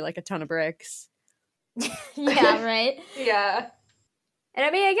kind of hit me like a ton of bricks. Yeah, right? Yeah. And I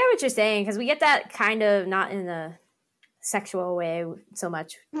mean, I get what you're saying, because we get that kind of not in a sexual way so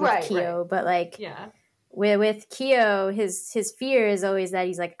much with Kyo, but like with Kyo, his fear is always that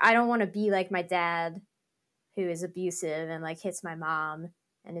he's like, I don't want to be like my dad, who is abusive and like hits my mom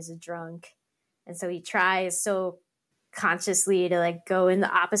and is a drunk. And so he tries so consciously to like go in the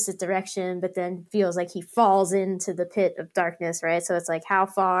opposite direction, but then feels like he falls into the pit of darkness, right? So it's like, how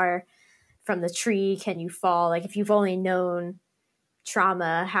far from the tree can you fall? Like if you've only known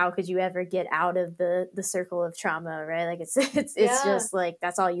trauma, how could you ever get out of the circle of trauma, right? Like it's just like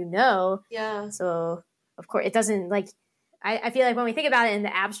that's all you know. Yeah. So of course it doesn't like I feel like when we think about it in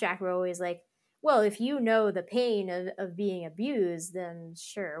the abstract, we're always like, well, if you know the pain of being abused, then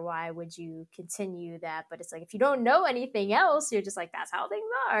sure, why would you continue that? But it's like, if you don't know anything else, you're just like, that's how things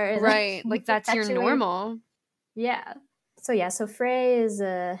are. Right. Like that's your normal. Yeah. So Frey is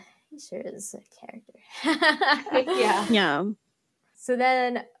he sure is a character. Yeah. Yeah. So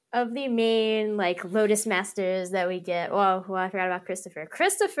then of the main like Lotus masters that we get, well, I forgot about Christopher.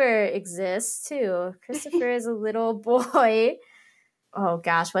 Christopher exists too. Christopher is a little boy. Oh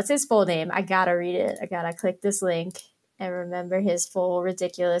gosh, what's his full name? I gotta read it. I gotta click this link and remember his full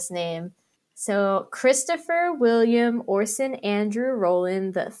ridiculous name. So Christopher William Orson Andrew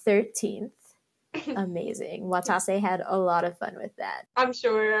Rowland the 13th. Amazing. Watase had a lot of fun with that. I'm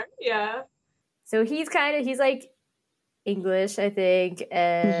sure. Yeah. So he's like English, I think,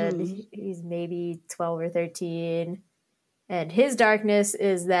 and he's maybe 12 or 13. And his darkness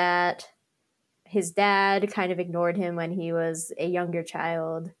is that his dad kind of ignored him when he was a younger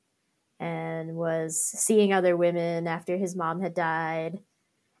child, and was seeing other women after his mom had died.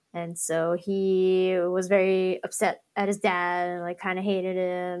 And so he was very upset at his dad and like kind of hated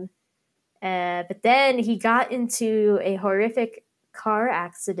him. But then he got into a horrific car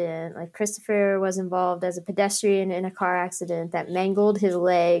accident. Like Christopher was involved as a pedestrian in a car accident that mangled his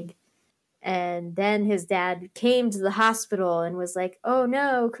leg. And then his dad came to the hospital and was like, "Oh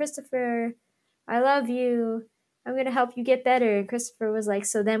no, Christopher, I love you. I'm going to help you get better." And Christopher was like,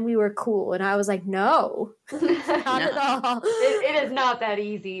 "So then we were cool." And I was like, no, not at all. It is not that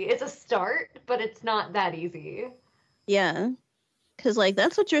easy. It's a start, but it's not that easy. Yeah. Because, like,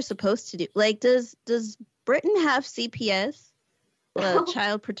 that's what you're supposed to do. Like, does Britain have CPS?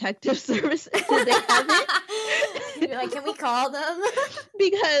 Child Protective Services? Do they have it? You're like, can we call them?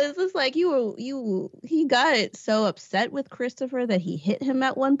 Because it's like he got so upset with Christopher that he hit him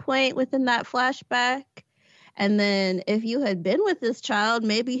at one point within that flashback. And then if you had been with this child,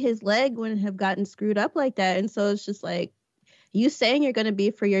 maybe his leg wouldn't have gotten screwed up like that. And so it's just like, you saying you're going to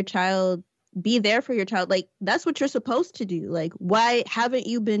be for your child, be there for your child. Like, that's what you're supposed to do. Like, why haven't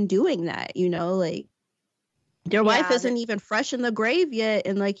you been doing that? You know, like, your wife isn't even fresh in the grave yet.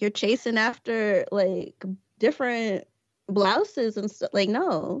 And like, you're chasing after like different blouses and stuff. Like,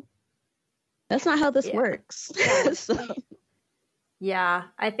 no, that's not how this works. So. Yeah,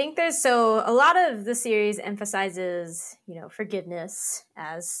 I think a lot of the series emphasizes, forgiveness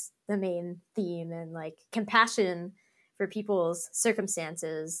as the main theme and like compassion for people's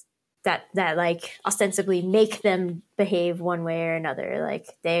circumstances that like ostensibly make them behave one way or another. Like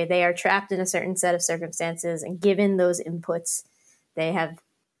they are trapped in a certain set of circumstances, and given those inputs, they have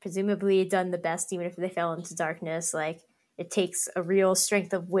presumably done the best, even if they fell into darkness. Like, it takes a real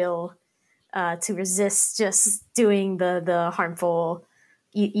strength of will to resist just doing the harmful,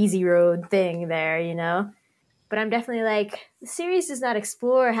 easy road thing there, But I'm definitely like, the series does not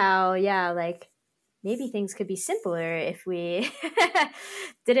explore how, like, maybe things could be simpler if we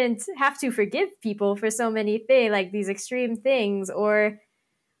didn't have to forgive people for so many things, like these extreme things. Or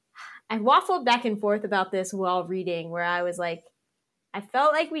I waffled back and forth about this while reading, where I was like, I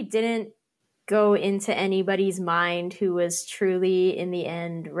felt like we didn't go into anybody's mind who was truly, in the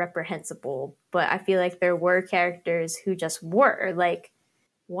end, reprehensible. But I feel like there were characters who just were. Like,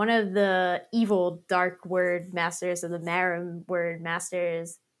 one of the evil dark word masters of the Maram word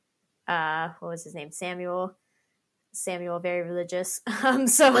masters, what was his name? Samuel, very religious.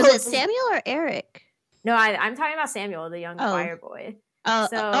 Was it Samuel or Eric? No, I'm talking about Samuel, the young choir boy.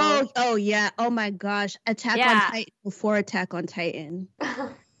 Oh yeah. Oh my gosh. Attack on Titan before Attack on Titan.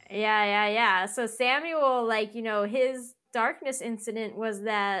 Yeah. So Samuel, like, his darkness incident was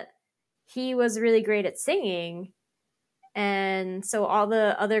that he was really great at singing. And so all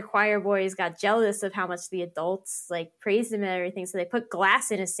the other choir boys got jealous of how much the adults like praised him and everything. So they put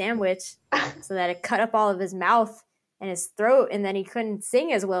glass in his sandwich so that it cut up all of his mouth and his throat, and then he couldn't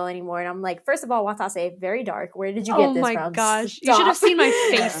sing as well anymore. And I'm like, first of all, Watase, very dark. Where did you get this from? Oh my gosh. Stop. You should have seen my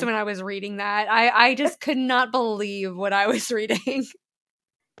face when I was reading that. I just could not believe what I was reading.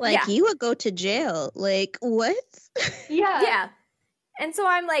 Like, you would go to jail. Like, what? Yeah. And so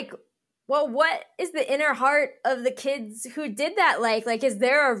I'm like, well, what is the inner heart of the kids who did that? Like, is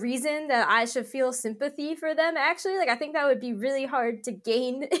there a reason that I should feel sympathy for them, actually? Like, I think that would be really hard to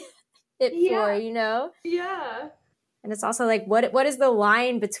gain it for, Yeah. And it's also like, what is the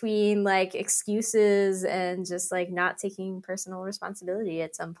line between like excuses and just like not taking personal responsibility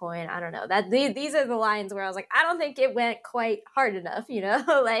at some point? I don't know. These are the lines where I was like, I don't think it went quite hard enough,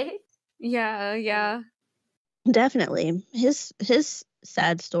 like. Yeah. Definitely. His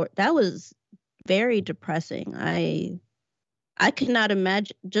sad story, that was very depressing. I could not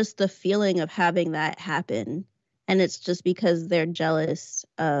imagine just the feeling of having that happen, and it's just because they're jealous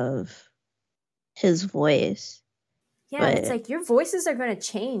of his voice. But it's like, your voices are going to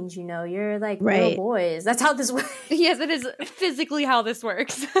change, you're like little boys. That's how this works. Yes, it is physically how this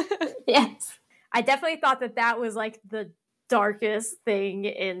works. Yes. I definitely thought that was like the darkest thing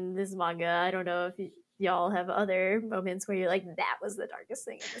in this manga. I don't know if y'all have other moments where you're like, that was the darkest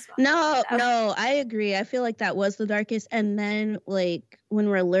thing in this manga. No, I agree. I feel like that was the darkest. And then, like, when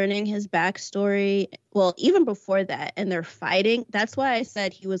we're learning his backstory, well, even before that, and they're fighting, that's why I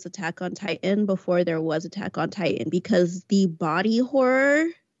said he was Attack on Titan before there was Attack on Titan, because the body horror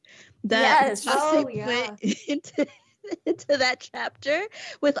that went into that chapter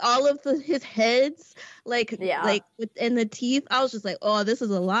with all of his heads, like within the teeth, I was just like, oh, this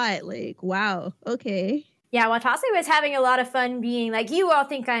is a lot. Like, wow, okay. Yeah, Watase was having a lot of fun being like, you all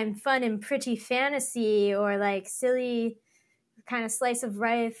think I'm fun and pretty fantasy or like silly kind of slice of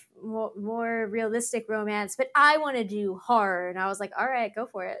life, more realistic romance, but I want to do horror. And I was like, all right, go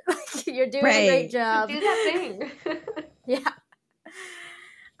for it. Like, you're doing a great job. Do that thing. Yeah.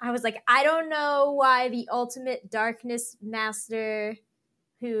 I was like, I don't know why the ultimate darkness master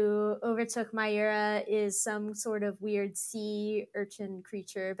who overtook Mayura is some sort of weird sea urchin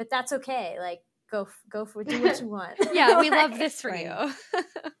creature, but that's okay. Like, go for do what you want. Yeah, we love this for you.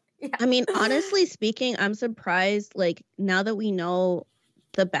 Yeah. I mean, honestly speaking, I'm surprised, like, now that we know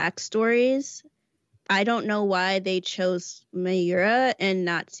the backstories, I don't know why they chose Mayura and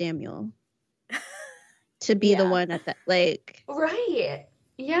not Samuel to be the one at that, like... Right.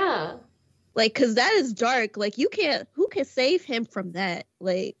 Yeah. Like, because that is dark. Like, who can save him from that?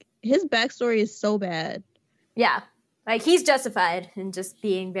 Like, his backstory is so bad. Yeah. Like, he's justified in just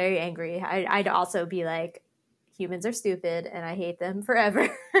being very angry. I'd also be like, humans are stupid and I hate them forever.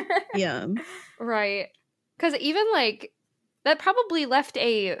 Yeah. Right. Because even, like, that probably left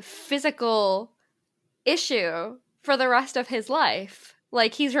a physical issue for the rest of his life.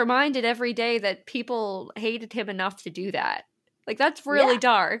 Like, he's reminded every day that people hated him enough to do that. Like, that's really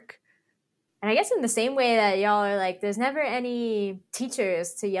dark. And I guess in the same way that y'all are like, there's never any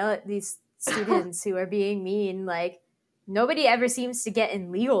teachers to yell at these students who are being mean. Like, nobody ever seems to get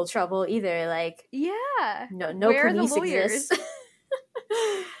in legal trouble either. Like, yeah, no where police are the lawyers? exist.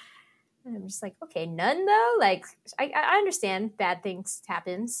 And I'm just like, okay, none though. Like, I understand bad things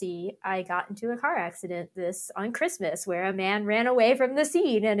happen. See, I got into a car accident on Christmas where a man ran away from the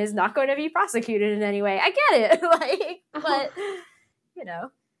scene and is not going to be prosecuted in any way. I get it. Like, but you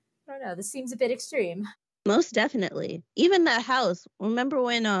know. I don't know. This seems a bit extreme. Most definitely. Even that house. Remember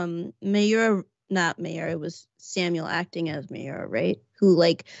when not Mayura, it was Samuel acting as Mayura, right? Who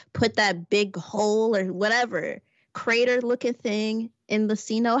like put that big hole or whatever crater looking thing in the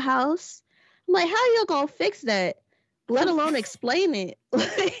Seno house? I'm like, how y'all gonna fix that? Let alone explain it.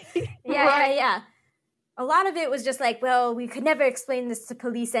 Yeah. A lot of it was just like, well, we could never explain this to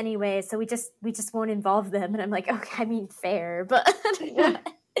police anyway, so we just won't involve them. And I'm like, okay, I mean, fair, but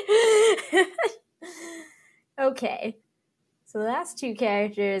okay. So the last two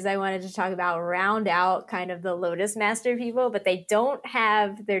characters I wanted to talk about round out kind of the Lotus Master people, but they don't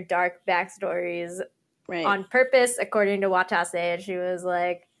have their dark backstories on purpose, according to Watase. She was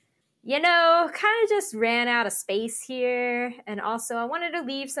like, kind of just ran out of space here. And also I wanted to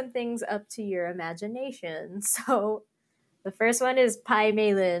leave some things up to your imagination. So the first one is Pai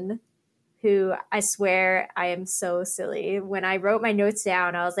Meilin, who I swear I am so silly. When I wrote my notes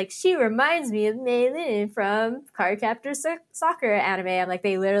down, I was like, she reminds me of Meilin from Cardcaptor Soccer anime. I'm like,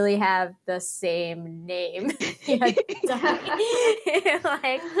 they literally have the same name. Like,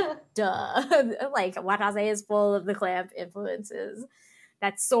 duh. Like, Watase is full of the Clamp influences.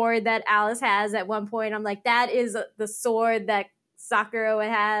 That sword that Alice has at one point, I'm like, that is the sword that Sakura would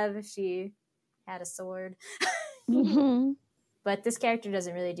have if she had a sword. Mm-hmm. But this character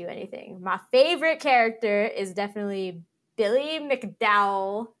doesn't really do anything. My favorite character is definitely Billy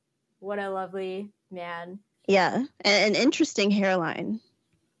McDowell. What a lovely man. Yeah, an interesting hairline.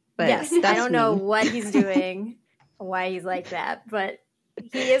 But yes, I don't know what he's doing, why he's like that, but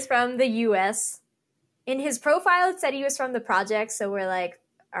he is from the U.S. In his profile, it said he was from the project, so we're like,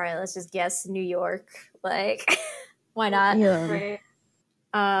 all right, let's just guess New York. Like, why not? Yeah. Right.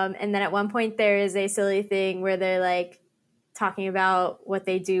 And then at one point, there is a silly thing where they're like, talking about what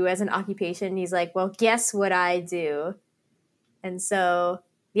they do as an occupation. He's like, well, guess what I do? And so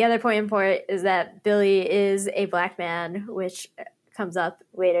the other point important is that Billy is a black man, which comes up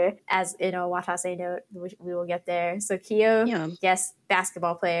later as in a Watase note, which we will get there. So Kyo, yes,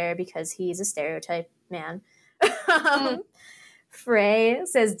 basketball player because he's a stereotype man. Frey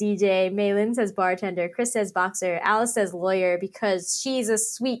says DJ, Meilin says bartender, Chris says boxer, Alice says lawyer because she's a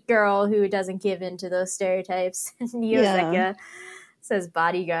sweet girl who doesn't give in to those stereotypes. Neozeka says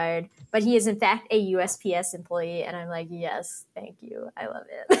bodyguard, but he is in fact a USPS employee, and I'm like, yes, thank you, I love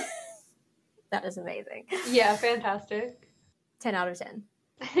it. That is amazing. Yeah, fantastic. 10 out of 10.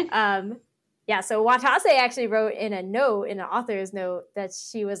 Yeah, so Watase actually wrote in an author's note, that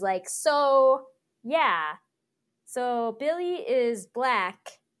she was like, so Billy is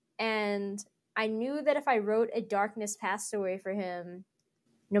black, and I knew that if I wrote a darkness past story for him,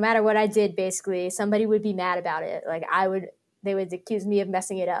 no matter what I did, basically, somebody would be mad about it. Like, they would accuse me of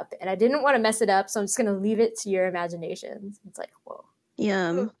messing it up, and I didn't want to mess it up, so I'm just going to leave it to your imagination. It's like, whoa.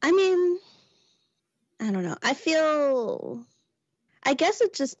 Yeah, I mean, I don't know. I guess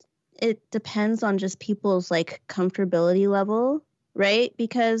it depends on just people's, like, comfortability level. Right?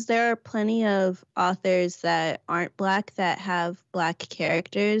 Because there are plenty of authors that aren't black that have black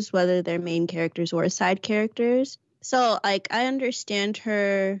characters, whether they're main characters or side characters. So, like, I understand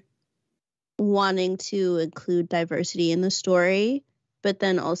her wanting to include diversity in the story, but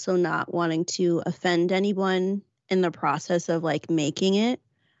then also not wanting to offend anyone in the process of, like, making it.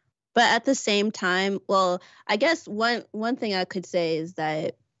 But at the same time, well, I guess one thing I could say is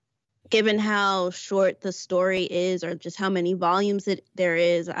that given how short the story is, or just how many volumes there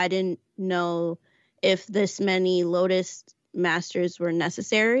is, I didn't know if this many Lotus Masters were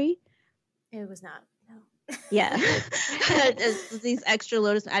necessary. It was not. No. Yeah. These extra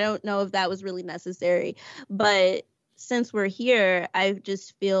Lotus, I don't know if that was really necessary. But since we're here, I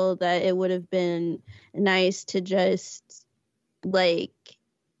just feel that it would have been nice to just, like,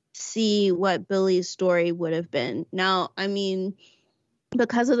 see what Billy's story would have been. Now, I mean,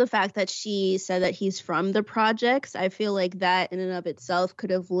 because of the fact that she said that he's from the projects, I feel like that in and of itself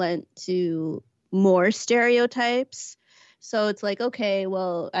could have lent to more stereotypes. So it's like, okay,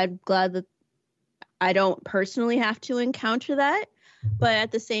 well, I'm glad that I don't personally have to encounter that. But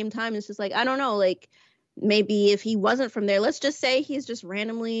at the same time, it's just like, I don't know, like, maybe if he wasn't from there, let's just say he's just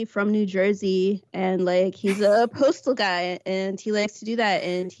randomly from New Jersey and, like, he's a postal guy and he likes to do that,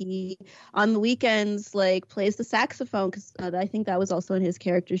 and he on the weekends, like, plays the saxophone, because I think that was also in his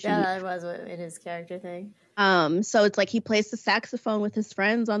character sheet. Yeah, that was in his character thing. So it's like he plays the saxophone with his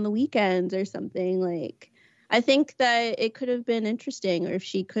friends on the weekends or something. Like, I think that it could have been interesting, or if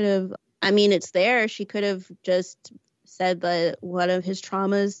she could have, I mean, it's there, she could have just said that one of his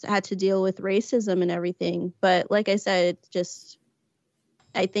traumas had to deal with racism and everything. But like I said, it's just,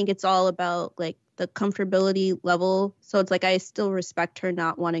 I think it's all about, like, the comfortability level. So it's like, I still respect her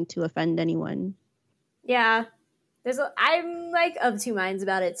not wanting to offend anyone. Yeah. I'm, like, of two minds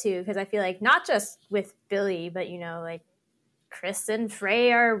about it too, because I feel like not just with Billy, but, you know, like, Chris and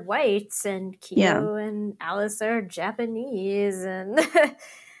Frey are whites, and Kyo and Alice are Japanese, and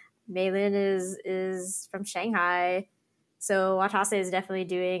Malin is from Shanghai. So Watase is definitely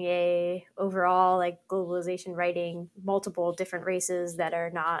doing a overall, like, globalization writing, multiple different races that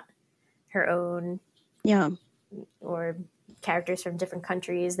are not her own. Yeah. Or characters from different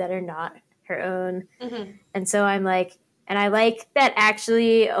countries that are not her own. Mm-hmm. And so I'm like, and I like that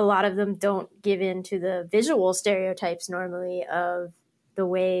actually a lot of them don't give in to the visual stereotypes normally of the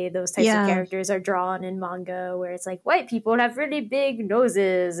way those types of characters are drawn in manga, where it's like white people have really big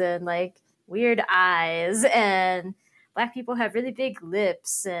noses and, like, weird eyes, and Black people have really big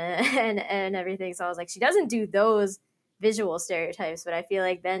lips and everything. So I was like, she doesn't do those visual stereotypes, but I feel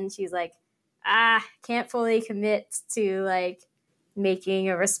like then she's like, can't fully commit to, like, making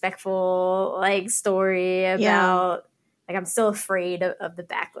a respectful, like, story about, like, I'm still afraid of the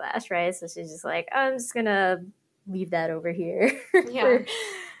backlash, right? So she's just like, I'm just gonna leave that over here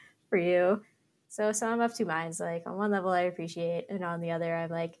for you. So I'm of two minds. Like, on one level I appreciate, and on the other I'm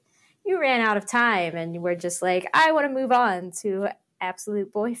like, you ran out of time, and we're just like, I want to move on to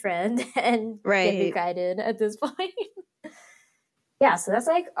Absolute Boyfriend and get guided at this point. Yeah, so that's,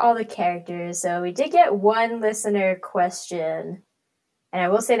 like, all the characters. So we did get one listener question, and I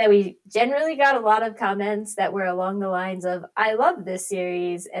will say that we generally got a lot of comments that were along the lines of, I love this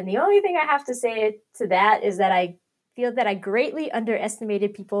series, and the only thing I have to say to that is that I feel that I greatly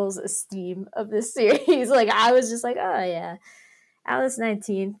underestimated people's esteem of this series. Like, I was just like, oh yeah, Alice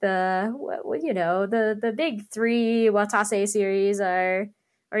 19th, you know, the big 3 Watase series are,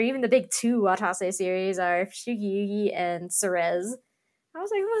 or even the big 2 Watase series are Shigigi and Cerez. I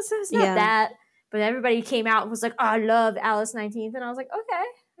was like, well, it's not that. But everybody came out and was like, oh, I love Alice 19th. And I was like, okay,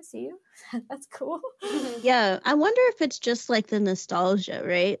 I see you. That's cool. Yeah, I wonder if it's just, like, the nostalgia,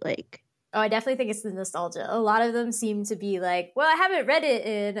 right? Like, oh, I definitely think it's the nostalgia. A lot of them seem to be like, well, I haven't read it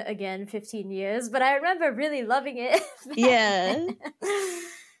in, again, 15 years, but I remember really loving it. Yeah. And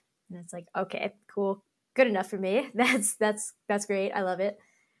it's like, okay, cool. Good enough for me. That's great. I love it.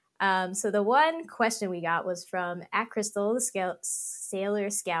 So the one question we got was from @Crystal, the Sailor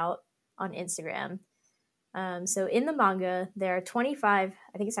Scout on Instagram. So in the manga, there are 25,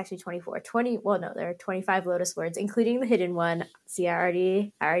 I think it's actually 24, there are 25 Lotus words, including the hidden one. See, I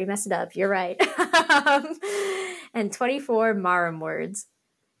already messed it up. You're right. And 24 Maram words.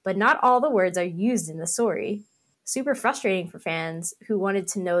 But not all the words are used in the story. Super frustrating for fans who wanted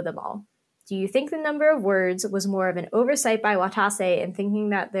to know them all. Do you think the number of words was more of an oversight by Watase in thinking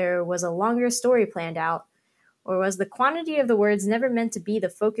that there was a longer story planned out? Or was the quantity of the words never meant to be the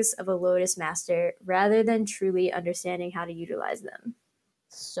focus of a Lotus Master, rather than truly understanding how to utilize them?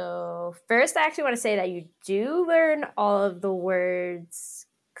 So first, I actually want to say that you do learn all of the words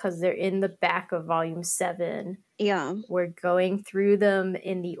because they're in the back of Volume 7. Yeah. We're going through them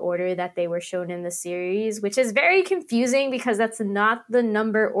in the order that they were shown in the series, which is very confusing because that's not the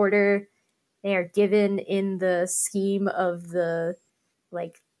number order they are given in the scheme of the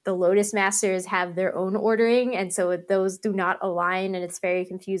Lotus Masters have their own ordering, and so those do not align, and it's very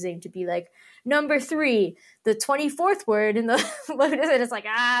confusing to be like, number 3, the 24th word in the Lotus, and it's like,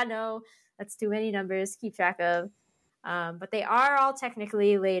 no, that's too many numbers to keep track of. But they are all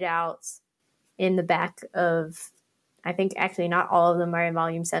technically laid out in the back of, I think actually not all of them are in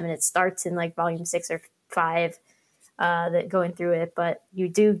volume 7. It starts in like volume 6 or 5 that going through it, but you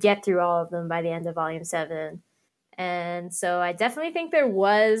do get through all of them by the end of volume 7. And so I definitely think there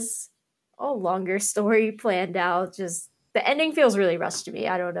was a longer story planned out. Just the ending feels really rushed to me.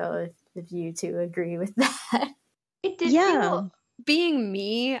 I don't know if you two agree with that. It did feel... Being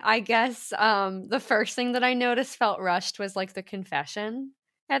me, I guess the first thing that I noticed felt rushed was like the confession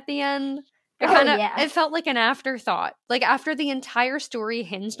at the end. It felt like an afterthought. Like after the entire story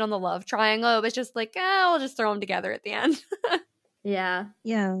hinged on the love triangle, it was just like, we'll just throw them together at the end. Yeah.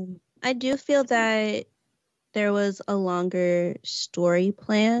 I do feel that there was a longer story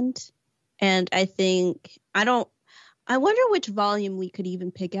planned, and I think I wonder which volume we could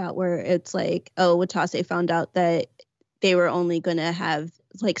even pick out where it's like, Watase found out that they were only gonna have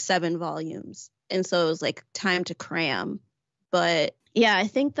like 7 volumes, and so it was like time to cram. But yeah, I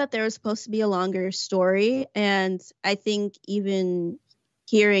think that there was supposed to be a longer story, and I think even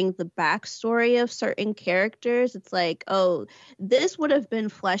hearing the backstory of certain characters, it's like, this would have been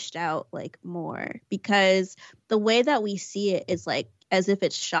fleshed out like more, because the way that we see it is like as if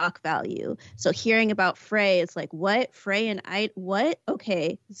it's shock value. So hearing about Frey, it's like, what? Frey and what?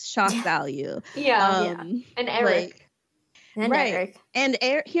 Okay, shock value. And Eric. Eric. And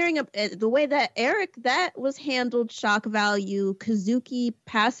hearing the way that Eric, that was handled, shock value. Kazuki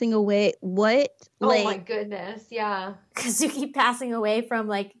passing away. What? Oh my goodness, yeah. Kazuki passing away from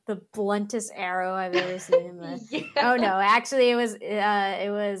like the bluntest arrow I've ever seen him with. Oh no, actually it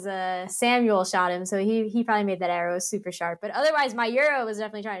was Samuel shot him, so he probably made that arrow super sharp. But otherwise, Mayura was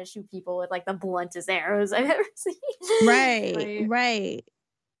definitely trying to shoot people with like the bluntest arrows I've ever seen. Right.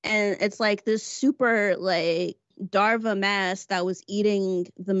 And it's like this super like Darva mass that was eating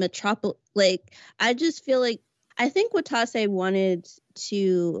the metropolis. Like, I just feel like, I think Watase wanted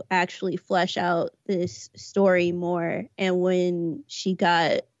to actually flesh out this story more, and when she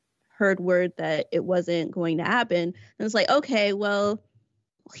heard word that it wasn't going to happen, it was like, okay, well,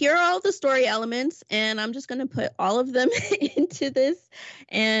 here are all the story elements, and I'm just going to put all of them into this,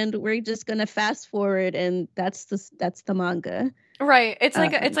 and we're just going to fast forward, and that's the manga. Right. It's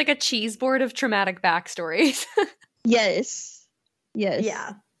like a cheese board of traumatic backstories. Yes.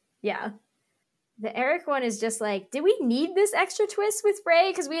 Yeah. The Eric one is just like, did we need this extra twist with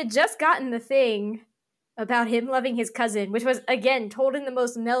Frey? Because we had just gotten the thing about him loving his cousin, which was, again, told in the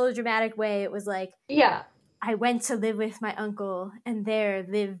most melodramatic way. It was like, I went to live with my uncle, and there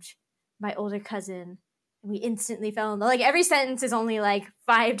lived my older cousin. We instantly fell in love. Like, every sentence is only like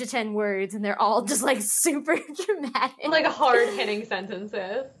 5 to 10 words, and they're all just like super dramatic. Like hard-hitting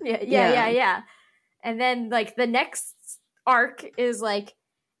sentences. Yeah. And then like the next arc is like,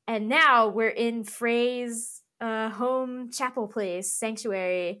 and now we're in Frey's home chapel place,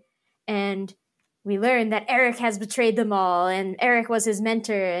 sanctuary, and we learn that Eric has betrayed them all, and Eric was his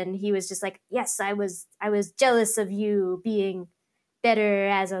mentor, and he was just like, yes, I was jealous of you being better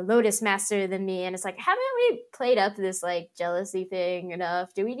as a Lotus Master than me. And it's like, haven't we played up this like jealousy thing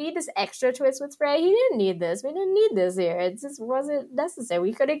enough? Do we need this extra twist with Frey? He didn't need this. We didn't need this here. It just wasn't necessary.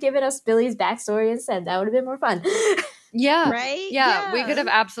 We could have given us Billy's backstory instead. That would have been more fun. Yeah. Right? Yeah. We could have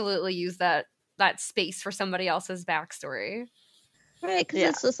absolutely used that space for somebody else's backstory. Right, because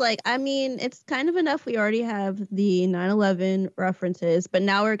it's just like, I mean, it's kind of enough. We already have the 9/11 references, but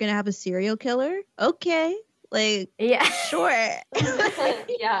now we're going to have a serial killer? Okay. Like, sure.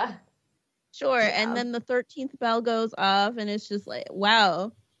 Yeah. Sure. Yeah. And then the 13th bell goes off, and it's just like,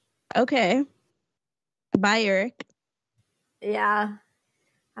 wow. Okay. Bye, Eric. Yeah.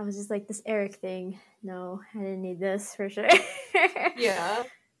 I was just like, this Eric thing. No, I didn't need this for sure. Yeah.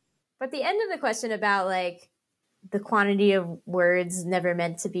 But the end of the question about, like, the quantity of words never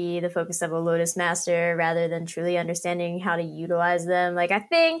meant to be the focus of a Lotus Master rather than truly understanding how to utilize them. Like, I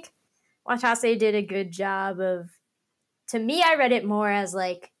think Watase did a good job of, to me, I read it more as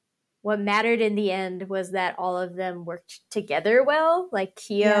like, what mattered in the end was that all of them worked together well. Like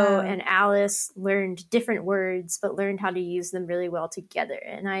Kyo and Alice learned different words, but learned how to use them really well together.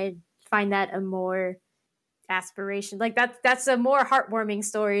 And I find that a more aspiration, like that's a more heartwarming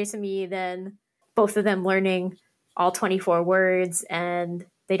story to me than both of them learning all 24 words and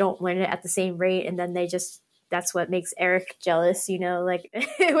they don't learn it at the same rate. And then that's what makes Eric jealous, you know, like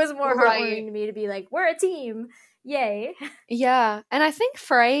it was more heartwarming to me to be like, we're a team. Yay. Yeah, and I think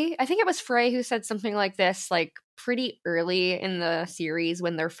it was Frey who said something like this, like pretty early in the series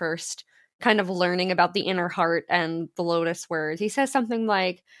when they're first kind of learning about the inner heart and the Lotus words. He says something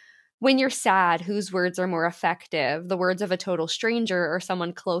like, when you're sad, whose words are more effective, the words of a total stranger or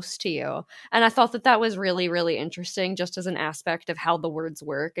someone close to you? And I thought that was really, really interesting, just as an aspect of how the words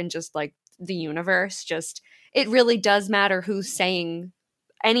work and just like the universe. Just, it really does matter who's saying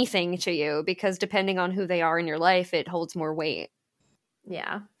anything to you, because depending on who they are in your life, it holds more weight.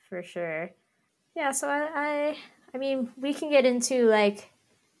 Yeah, for sure. Yeah, so I mean, we can get into like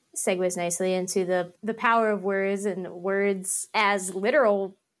segues nicely into the power of words and words as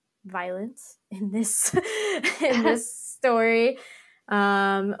literal violence in this in this story,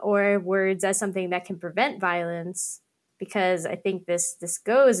 or words as something that can prevent violence, because I think this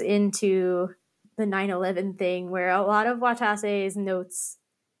goes into the 9/11 thing, where a lot of Watase's notes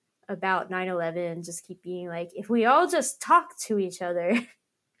about 9/11 just keep being like, if we all just talk to each other,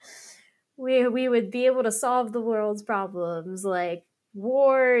 we would be able to solve the world's problems. Like,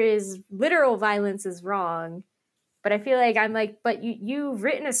 literal violence is wrong. But I feel like I'm like, but you've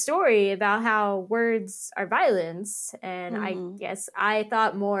written a story about how words are violence. And I guess I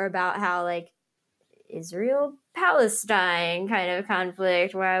thought more about how like Israel-Palestine kind of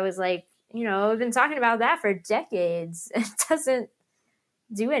conflict, where I was like, I've been talking about that for decades. It doesn't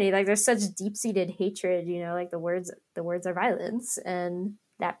do any, like, there's such deep-seated hatred, like the words are violence, and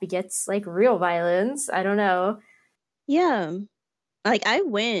that begets like real violence. I don't know. Yeah. Like I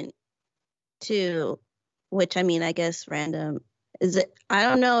went to, which I mean, I guess random is it, I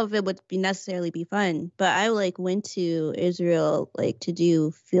don't know if it would be necessarily be fun, but I like went to Israel like to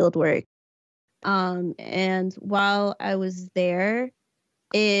do field work. And while I was there,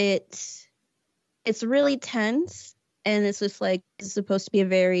 it's really tense, and it's just like, it's supposed to be a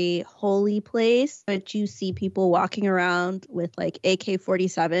very holy place, but you see people walking around with like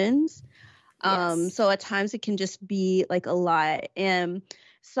AK-47s. Yes. So at times it can just be like a lot. And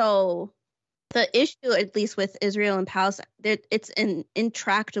so the issue, at least with Israel and Palestine, it's an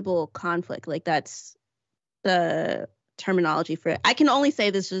intractable conflict. Like that's the terminology for it. I can only say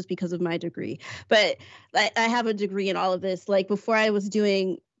this just because of my degree, but I have a degree in all of this. Like before I was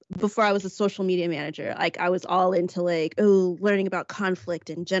a social media manager, like I was all into like, learning about conflict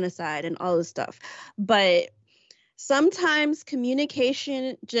and genocide and all this stuff. But sometimes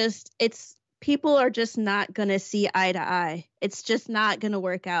communication people are just not going to see eye to eye. It's just not going to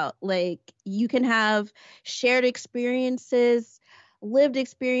work out. Like you can have shared experiences, lived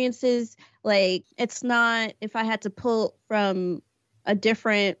experiences. Like it's not, if I had to pull from a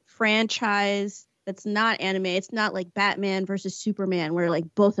different franchise that's not anime, it's not like Batman versus Superman, where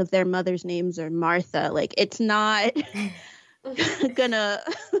like both of their mother's names are Martha. Like it's not gonna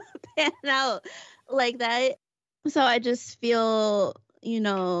pan out like that. So I just feel,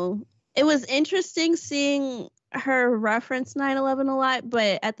 it was interesting seeing her reference 9/11 a lot,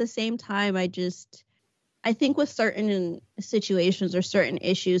 but at the same time, I think with certain situations or certain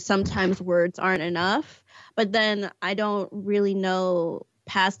issues, sometimes words aren't enough. But then I don't really know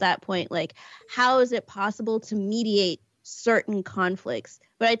past that point, like, how is it possible to mediate certain conflicts?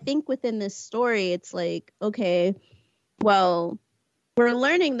 But I think within this story, it's like, okay, well, we're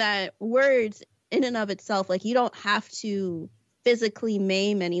learning that words in and of itself, like, you don't have to physically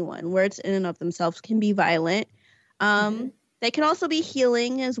maim anyone. Words in and of themselves can be violent. They can also be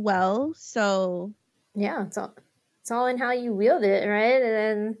healing as well. So yeah, it's all in how you wield it, right? And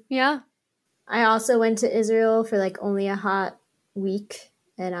then yeah, I also went to Israel for like only a hot week,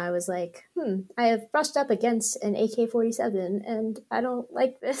 and I was like, I have brushed up against an AK-47, and I don't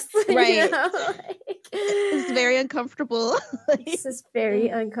like this. Right. Like, it's very uncomfortable. This is very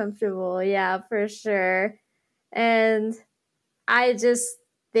uncomfortable. Yeah, for sure. And I just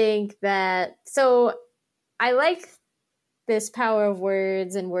think that, so I like this power of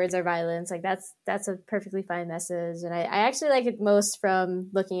words, and words are violence. Like that's a perfectly fine message. And I actually like it most from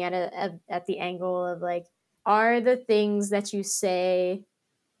looking at it at the angle of like, are the things that you say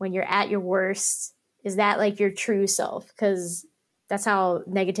when you're at your worst, is that like your true self? Because that's how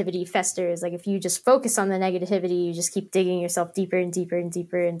negativity festers. Like if you just focus on the negativity, you just keep digging yourself deeper and deeper and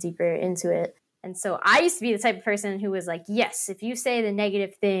deeper and deeper into it. And so I used to be the type of person who was like, yes, if you say the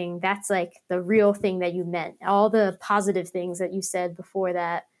negative thing, that's like the real thing that you meant. All the positive things that you said before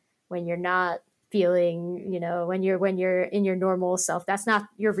that, when you're not feeling, when you're in your normal self, that's not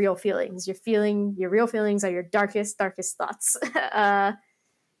your real feelings. Your real feelings are your darkest thoughts.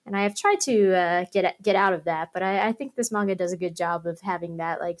 And I have tried to get out of that, but I think this manga does a good job of having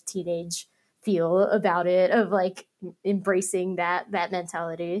that like teenage feel about it, of like embracing that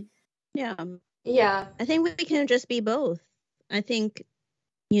mentality. Yeah. Yeah. I think we can just be both. I think,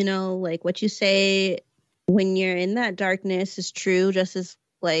 you know, like what you say when you're in that darkness is true, just as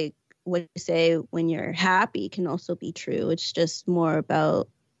like what you say when you're happy can also be true. It's just more about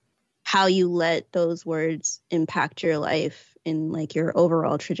how you let those words impact your life and like your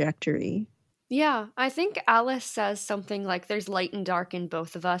overall trajectory. Yeah, I think Alice says something like there's light and dark in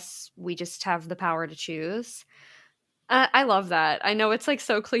both of us. We just have the power to choose. I love that. I know it's like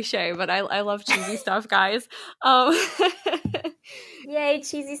so cliche, but I love cheesy stuff, guys. Yay,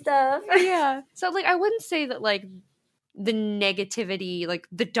 cheesy stuff. Yeah. So like I wouldn't say that like the negativity, like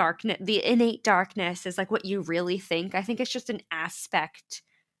the darkness, the innate darkness is like what you really think. I think it's just an aspect.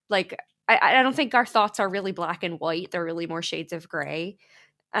 Like I don't think our thoughts are really black and white. They're really more shades of gray.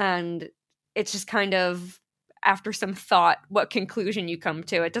 And it's just kind of after some thought what conclusion you come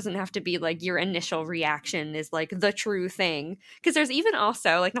to. It doesn't have to be like your initial reaction is like the true thing, because there's even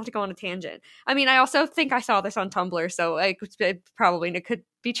also like, not to go on a tangent, I mean, I also think I saw this on Tumblr, so like it probably it could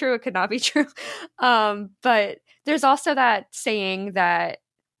be true, it could not be true, but there's also that saying that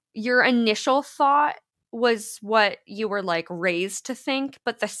your initial thought was what you were like raised to think,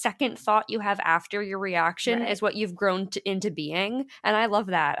 but the second thought you have after your reaction is what you've grown into being. And I love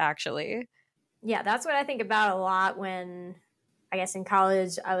that, actually. Yeah, that's what I think about a lot when, I guess in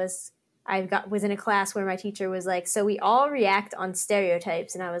college, I was in a class where my teacher was like, so we all react on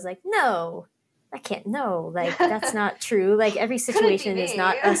stereotypes. And I was like, no, like, that's not true. Like, every situation is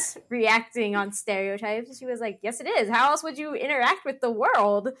not us reacting on stereotypes. She was like, yes, it is. How else would you interact with the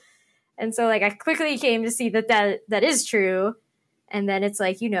world? And so, like, I quickly came to see that is true. And then it's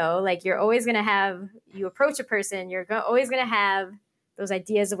like, you know, like, you're always going to have, you approach a person, you're always going to have those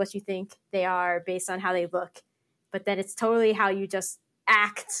ideas of what you think they are based on how they look. But then it's totally how you just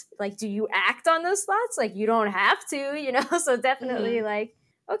act. Like, do you act on those thoughts? Like, you don't have to, you know? So definitely, like,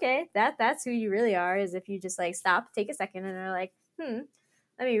 okay, that's who you really are, is if you just, like, stop, take a second, and are like, let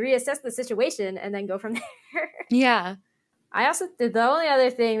me reassess the situation and then go from there. Yeah. I also did, the only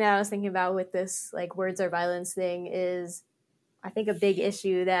other thing that I was thinking about with this, like, words are violence thing is, I think a big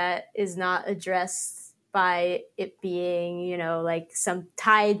issue that is not addressed by it being, you know, like some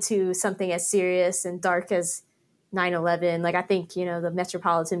tied to something as serious and dark as 9/11. Like, I think, you know, the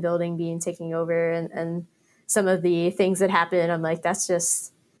Metropolitan Building being taken over and some of the things that happen, I'm like, that's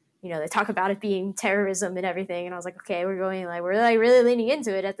just, you know, they talk about it being terrorism and everything. And I was like, okay, we're like really leaning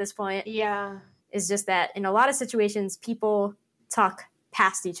into it at this point. Yeah. It's just that in a lot of situations, people talk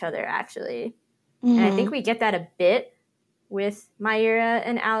past each other, actually. Mm-hmm. And I think we get that a bit with Mayura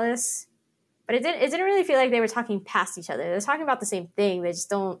and Alice. But it didn't really feel like they were talking past each other. They're talking about the same thing. They just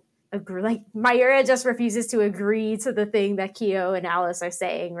don't agree. Like, Mayura just refuses to agree to the thing that Kyo and Alice are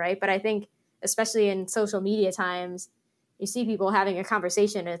saying, right? But I think, especially in social media times, you see people having a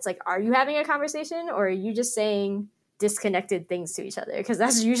conversation, and it's like, are you having a conversation, or are you just saying disconnected things to each other? Because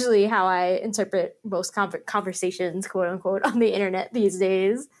that's usually how I interpret most conversations, quote unquote, on the internet these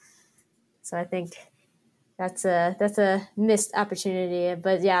days. So I think that's a missed opportunity.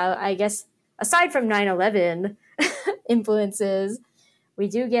 But yeah, I guess aside from 9/11 influences, we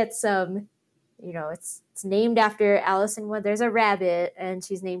do get some, you know, it's named after Alice in Wonderland. There's a rabbit, and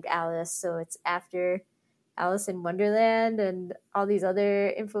she's named Alice, so it's after Alice in Wonderland and all these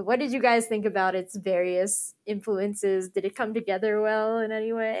other What did you guys think about its various influences? Did it come together well in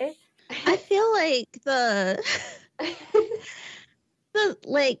any way? I feel like the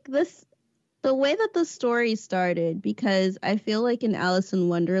way that the story started, because I feel like in Alice in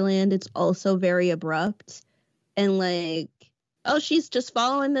Wonderland, it's also very abrupt and like, oh, she's just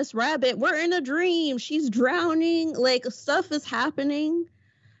following this rabbit. We're in a dream. She's drowning. Like, stuff is happening.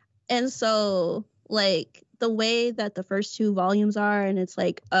 And so, like, the way that the first two volumes are, and it's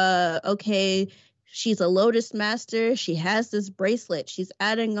like, okay, she's a Lotus master. She has this bracelet. She's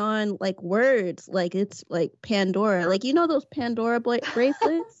adding on, like, words. Like, it's like Pandora. Like, you know those Pandora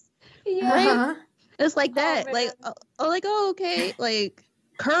bracelets? Yeah. Right? It's like that. Okay. Like,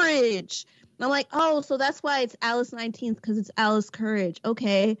 courage. And I'm like, oh, so that's why it's Alice 19th, because it's Alice Courage.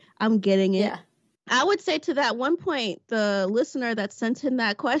 Okay, I'm getting it. Yeah. I would say to that one point, the listener that sent in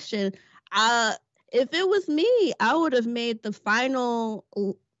that question, if it was me, I would have made the final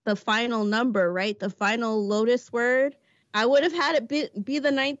number, right? The final Lotus word. I would have had it be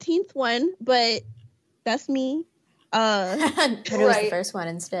the 19th one, but that's me. But it was the first one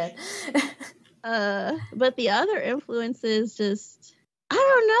instead. But the other influences, just, I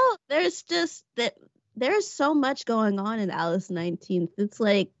don't know. There's so much going on in Alice 19th. It's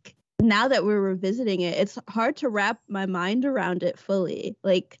like, now that we're revisiting it, it's hard to wrap my mind around it fully.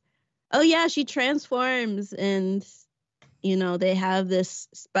 Like, oh yeah, she transforms, and you know, they have this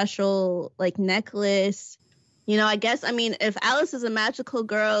special like necklace. You know, I guess, I mean, if Alice is a magical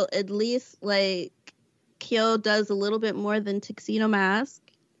girl, at least like Kyo does a little bit more than Tuxedo Mask.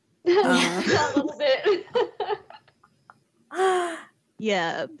 A little bit.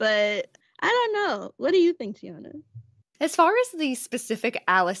 Yeah, but I don't know. What do you think, Gianna? As far as the specific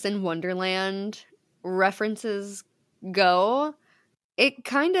Alice in Wonderland references go, it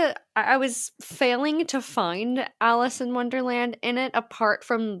kind of, I was failing to find Alice in Wonderland in it, apart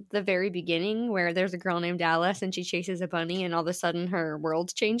from the very beginning where there's a girl named Alice and she chases a bunny and all of a sudden her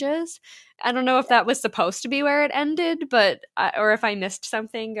world changes. I don't know if that was supposed to be where it ended, but or if I missed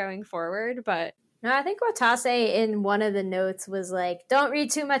something going forward, but... No, I think Watase in one of the notes was like, don't read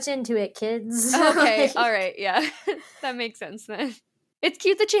too much into it, kids. Okay, all right, yeah. That makes sense then. It's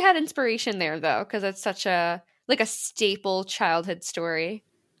cute that she had inspiration there, though, because it's such a, like a staple childhood story.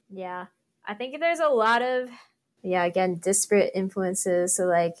 Yeah. I think there's a lot of, again, disparate influences. So,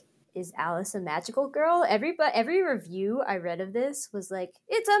 like, is Alice a magical girl? Every review I read of this was like,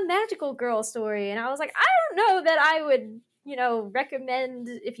 it's a magical girl story. And I was like, I don't know that I would... recommend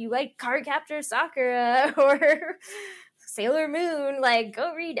if you like Cardcaptor Sakura or Sailor Moon, like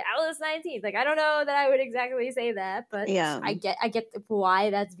go read Alice 19th. Like I don't know that I would exactly say that, but yeah. I get why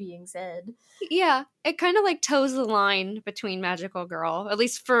that's being said. Yeah, it kind of like toes the line between magical girl, at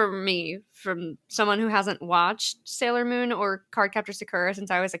least for me, from someone who hasn't watched Sailor Moon or Cardcaptor Sakura since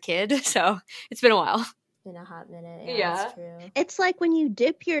I was a kid. So it's been a while. In a hot minute. Yeah. That's true. It's like when you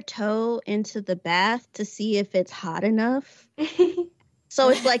dip your toe into the bath to see if it's hot enough. So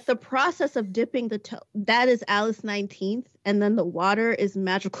it's like the process of dipping the toe. That is Alice 19th. And then the water is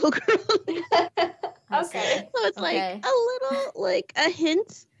Magical Girl. Okay. So it's like a little, like a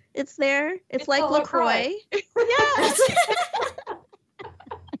hint. It's there. It's like LaCroix. Yeah.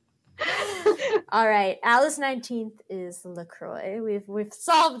 All right. Alice 19th is LaCroix. We've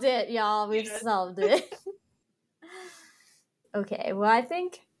solved it, y'all. We've solved it. Okay. Well, I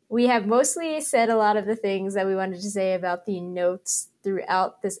think we have mostly said a lot of the things that we wanted to say about the notes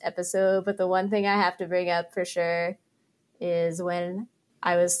throughout this episode. But the one thing I have to bring up for sure is when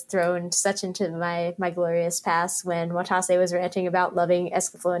I was thrown such into my glorious past when Watase was ranting about loving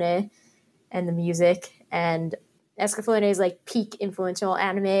Escaflowne and the music. And Escaflowne is like peak influential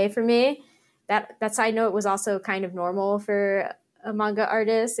anime for me. That side note was also kind of normal for a manga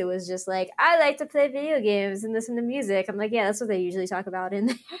artist. It was just like, I like to play video games and listen to music. I'm like, yeah, that's what they usually talk about in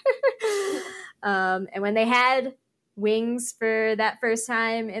there. And when they had wings for that first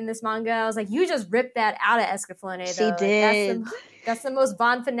time in this manga, I was like, you just ripped that out of Escaflowne. She did. That's the most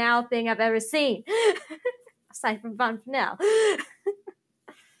Bon Finale thing I've ever seen. Aside from Bon Finale.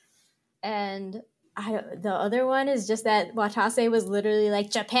 And the other one is just that Watase was literally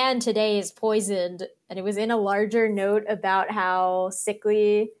like, Japan today is poisoned. And it was in a larger note about how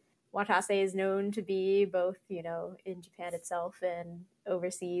sickly Watase is known to be, both, in Japan itself and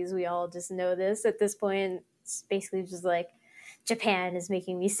overseas. We all just know this at this point. It's basically just like, Japan is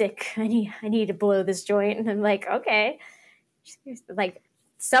making me sick. I need to blow this joint. And I'm like, okay. Like,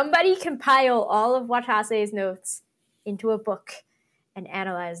 somebody compile all of Watase's notes into a book and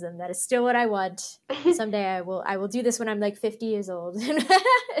analyze them. That is still what I want. Someday I will do this when I'm like 50 years old.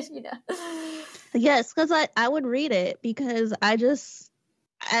 Yes, because I would read it because I just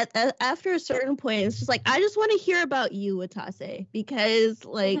after a certain point it's just like I just want to hear about you, Watase, because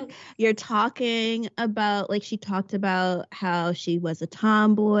like you're talking about, like she talked about how she was a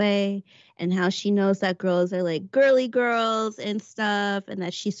tomboy and how she knows that girls are like girly girls and stuff, and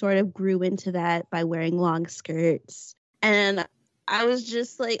that she sort of grew into that by wearing long skirts. And I was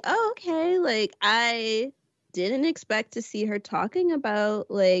just like, oh, okay. Like, I didn't expect to see her talking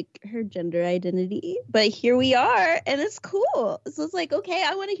about, like, her gender identity. But here we are, and it's cool. So it's like, okay,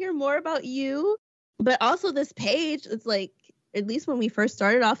 I want to hear more about you. But also this page, it's like, at least when we first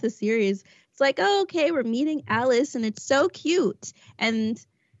started off the series, it's like, oh, okay, we're meeting Alice, and it's so cute. And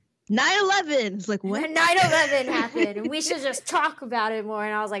 9/11. It's like, what? 9/11 happened, and we should just talk about it more.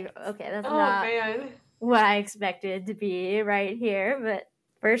 And I was like, okay, that's not... man. What I expected to be right here, but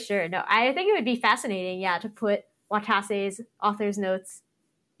for sure. No, I think it would be fascinating, to put Watase's author's notes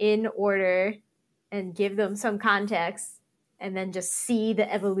in order and give them some context and then just see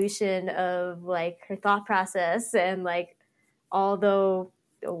the evolution of like her thought process and like all the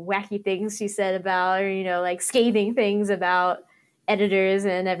wacky things she said about, or, like scathing things about editors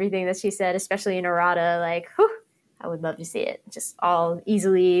and everything that she said, especially in errata, like, whew, I would love to see it. Just all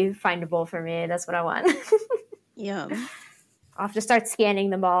easily findable for me. That's what I want. Yeah. I'll have to start scanning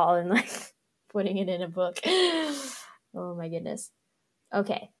them all and like putting it in a book. Oh my goodness.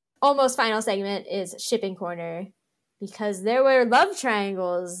 Okay. Almost final segment is Shipping Corner, because there were love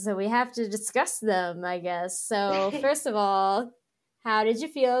triangles, so we have to discuss them, I guess. So first of all, how did you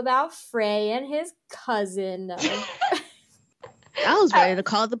feel about Frey and his cousin? I was ready to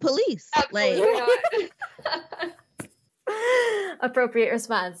call the police. Absolutely not. Appropriate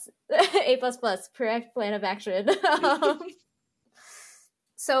response. A++, correct plan of action.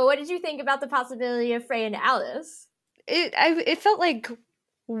 So what did you think about the possibility of Frey and Alice? It felt like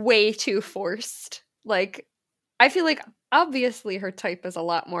way too forced. Like, I feel like obviously her type is a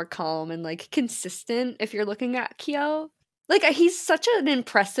lot more calm and like consistent if you're looking at Kyo. Like, he's such an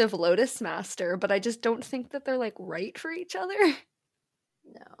impressive Lotus master, but I just don't think that they're like right for each other.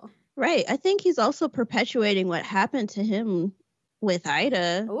 No. Right. I think he's also perpetuating what happened to him with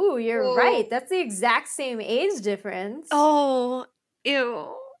Ida. Oh, you're right. That's the exact same age difference. Oh,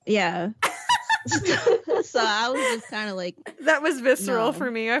 ew. Yeah. So I was just kind of like, that was visceral No.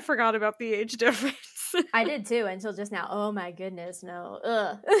 for me. I forgot about the age difference. I did too until just now. Oh my goodness, no.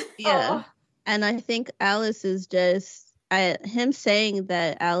 Ugh. yeah. And I think Alice is just, him saying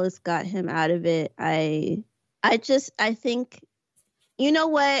that Alice got him out of it. I think, you know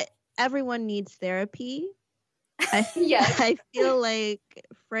what? Everyone needs therapy. Yes. I feel like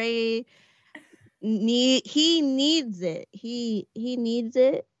Frey he needs it. He needs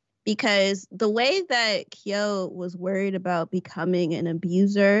it because the way that Kyo was worried about becoming an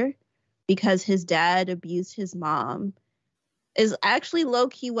abuser because his dad abused his mom is actually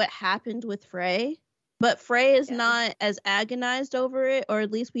low-key what happened with Frey. But Frey is not as agonized over it, or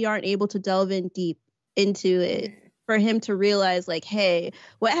at least we aren't able to delve in deep into it for him to realize, like, hey,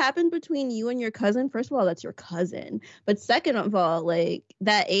 what happened between you and your cousin? First of all, that's your cousin. But second of all, like,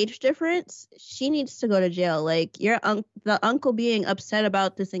 that age difference, she needs to go to jail. Like, the uncle being upset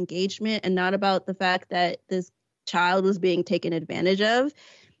about this engagement and not about the fact that this child was being taken advantage of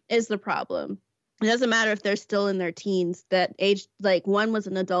is the problem. It doesn't matter if they're still in their teens. That age, like, one was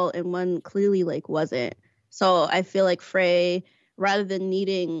an adult and one clearly, like, wasn't. So I feel like Frey, rather than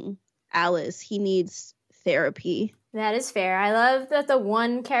needing Alice, he needs therapy. That is fair. I love that the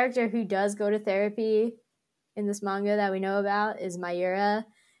one character who does go to therapy in this manga that we know about is Mayura,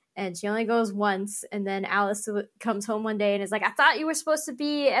 and she only goes once, and then Alice comes home one day and is like, I thought you were supposed to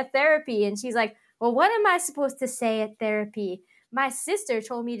be at therapy, and she's like, well, what am I supposed to say at therapy? My sister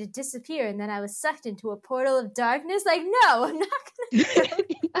told me to disappear, and then I was sucked into a portal of darkness. Like, no, I'm not going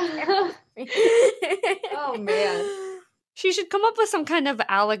to Oh, man. She should come up with some kind of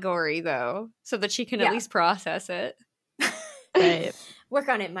allegory, though, so that she can at least process it. Right. Work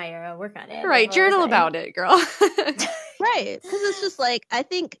on it, Mayura. Work on it. Right. Journal about it, girl. Right. Because it's just like,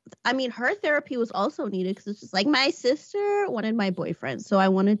 her therapy was also needed because it's just like, my sister wanted my boyfriend, so I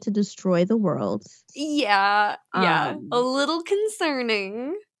wanted to destroy the world. Yeah. A little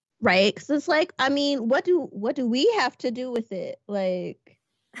concerning. Right. Because it's like, what do we have to do with it? Like,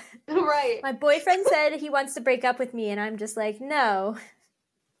 Right. My boyfriend said he wants to break up with me, and I'm just like, no.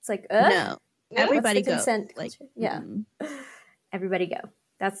 It's like, no. Everybody go. Consent like, culture? Yeah. Everybody go.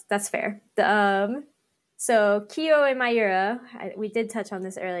 That's fair. So Kyo and Mayura, we did touch on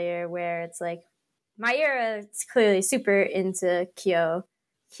this earlier, where it's like Mayura is clearly super into Kyo.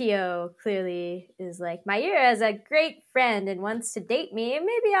 Kyo clearly is like, Mayura is a great friend and wants to date me.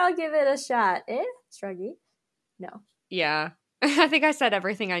 Maybe I'll give it a shot. Shruggy. No. Yeah. I think I said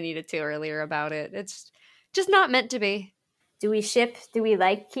everything I needed to earlier about it. It's just not meant to be. Do we ship? Do we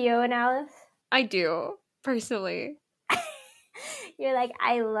like Kyo and Alice? I do, personally. You're like,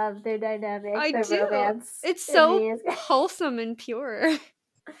 I love their dynamic, their do. romance. It's so wholesome and pure.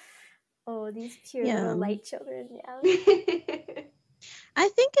 Oh, these pure little light children. Yeah. I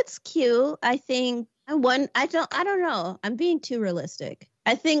think it's cute. I think I don't know. I'm being too realistic.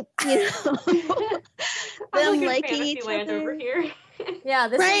 I think, them liking each other over here. Yeah,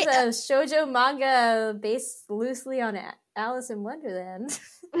 this is a shoujo manga based loosely on Alice in Wonderland.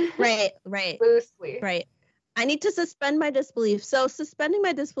 Right. Loosely. Right. I need to suspend my disbelief. So suspending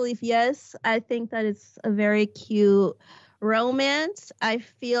my disbelief, yes, I think that it's a very cute romance. I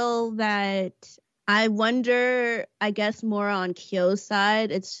feel that I wonder, I guess, more on Kyo's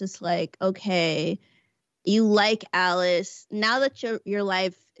side. It's just like, okay, you like Alice. Now that your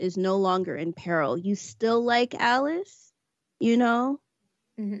life is no longer in peril, you still like Alice,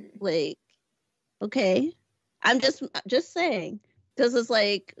 Like, okay. I'm just saying. Because it's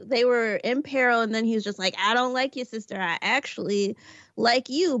like they were in peril and then he was just like, I don't like you, sister. I actually like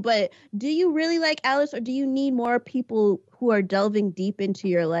you. But do you really like Alice, or do you need more people who are delving deep into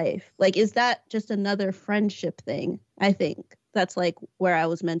your life? Like, is that just another friendship thing? I think that's like where I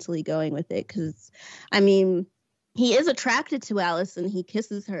was mentally going with it. Because, he is attracted to Alice and he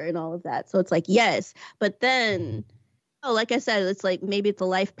kisses her and all of that. So it's like, yes. But then like I said, it's like maybe it's a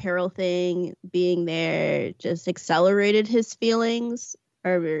life peril thing. Being there just accelerated his feelings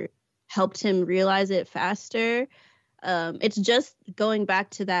or helped him realize it faster. It's just going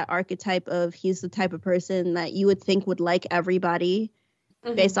back to that archetype of he's the type of person that you would think would like everybody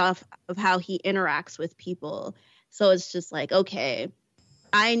based off of how he interacts with people. So it's just like, okay,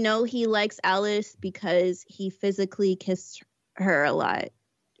 I know he likes Alice because he physically kissed her a lot,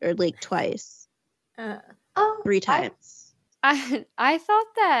 or like twice. 3 times. I thought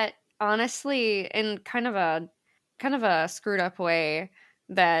that honestly, in kind of a screwed up way,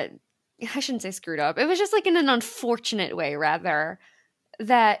 that I shouldn't say screwed up. It was just like in an unfortunate way, rather,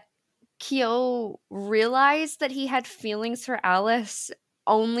 that Kyo realized that he had feelings for Alice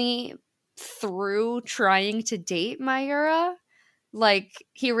only through trying to date Mayura. Like,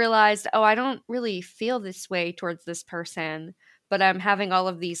 he realized, oh, I don't really feel this way towards this person, but I'm having all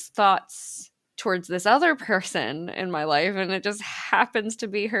of these thoughts towards this other person in my life, and it just happens to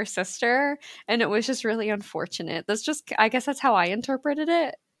be her sister, and it was just really unfortunate. That's just, I guess that's how I interpreted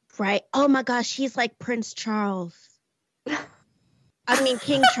it. Right. Oh my gosh, he's like Prince Charles. I mean,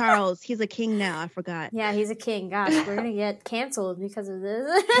 King Charles. He's a king now. I forgot. Yeah, he's a king. Gosh, we're going to get canceled because of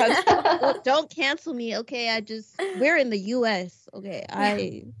this. Don't cancel me, okay? We're in the U.S.,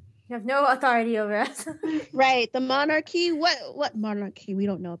 okay? You have no authority over us. Right. The monarchy. What monarchy? We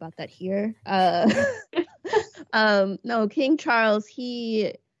don't know about that here. No, King Charles,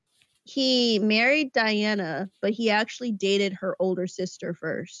 he married Diana, but he actually dated her older sister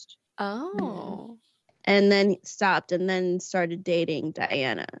first. Oh. And then stopped and then started dating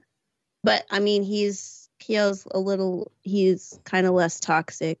Diana. But I mean, he's kind of less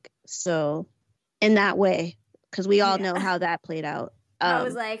toxic. So in that way, because we all know how that played out. I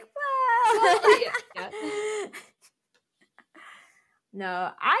was like, well, yeah.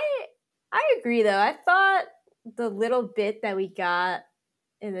 No, I agree though. I thought the little bit that we got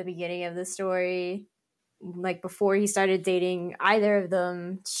in the beginning of the story, like before he started dating either of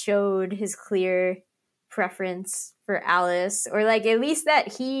them, showed his clear preference for Alice, or like at least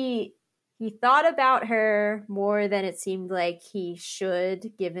that he thought about her more than it seemed like he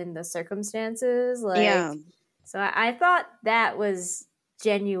should given the circumstances. Like, yeah. So I thought that was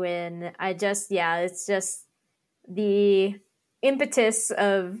genuine. It's just the impetus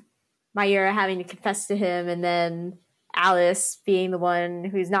of Mayura having to confess to him, and then Alice being the one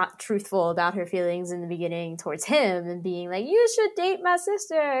who's not truthful about her feelings in the beginning towards him and being like, you should date my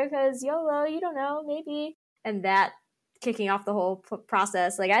sister because YOLO, you don't know, maybe. And that kicking off the whole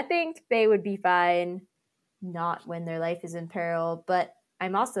process. Like, I think they would be fine not when their life is in peril. But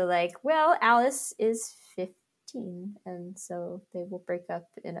I'm also like, well, Alice is 15, and so they will break up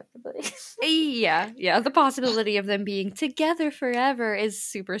inevitably. Yeah. The possibility of them being together forever is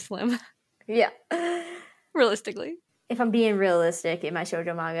super slim. Yeah. Realistically. If I'm being realistic in my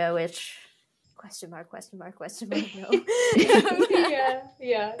shoujo manga, which question mark, no.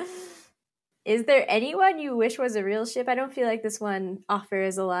 Yeah. Is there anyone you wish was a real ship? I don't feel like this one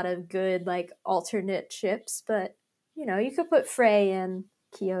offers a lot of good, like, alternate ships, but, you know, you could put Frey and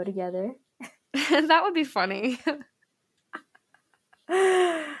Kyo together. That would be funny.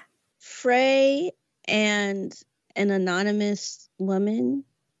 Frey and an anonymous woman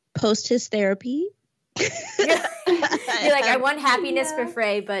post his therapy. You're like, I want happiness for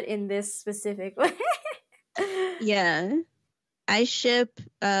Frey, but in this specific way. Yeah. I ship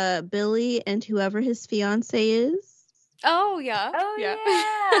Billy and whoever his fiance is. Oh, yeah.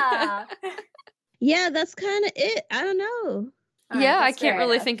 Yeah. Yeah, that's kind of it. I don't know. Yeah, I can't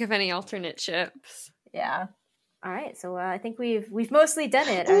really think of any alternate ships. Yeah. All right, so I think we've mostly done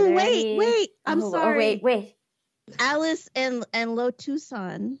it. Wait. I'm sorry. Wait. Alice and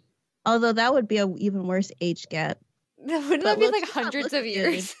Lotusan. Although that would be an even worse age gap. Wouldn't that be like hundreds of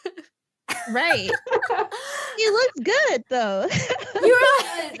years? Right. He looks good though. You're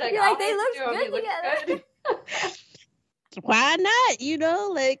like they look good together. Why not? You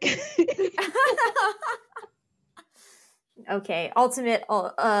know, like. Okay, ultimate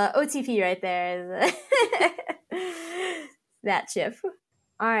OTP right there. That chip.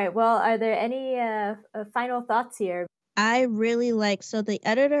 All right. Well, are there any final thoughts here? I really like, so the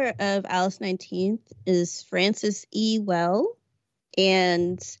editor of Alice 19th is Frances E. Well,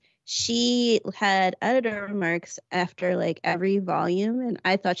 and she had editor remarks after like every volume, and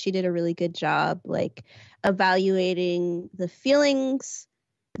I thought she did a really good job like evaluating the feelings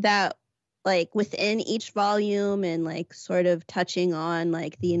that like within each volume and like sort of touching on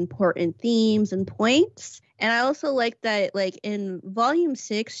like the important themes and points. And I also like that, like, in Volume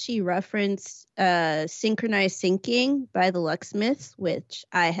 6, she referenced Synchronized Syncing by the Lucksmiths, which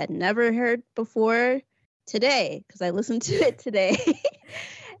I had never heard before today because I listened to it today.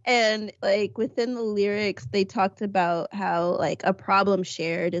 And like within the lyrics, they talked about how like a problem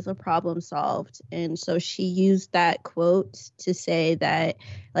shared is a problem solved. And so she used that quote to say that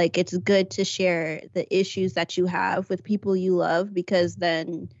like it's good to share the issues that you have with people you love, because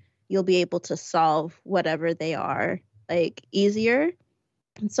then you'll be able to solve whatever they are like easier.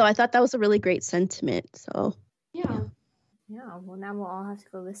 And so I thought that was a really great sentiment. So Yeah. Yeah, well, now we'll all have to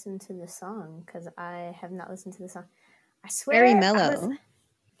go listen to the song because I have not listened to the song. I swear. Very mellow.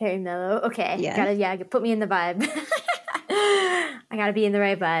 Very mellow. Okay. Yeah. Put me in the vibe. I gotta be in the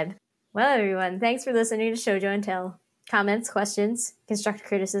right vibe. Well, everyone, thanks for listening to Shojo and Tell. Comments, questions, constructive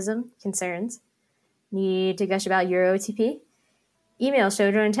criticism, concerns. Need to gush about your OTP? Email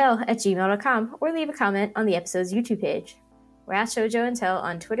shoujoandtell@gmail.com or leave a comment on the episode's YouTube page. We're at Shojo and Tell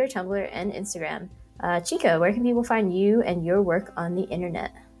on Twitter, Tumblr, and Instagram. Chika, where can people find you and your work on the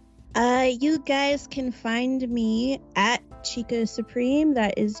internet? You guys can find me at Chika Supreme.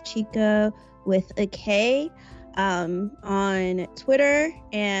 That is Chika with a K, on Twitter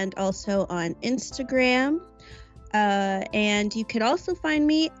and also on Instagram. And you could also find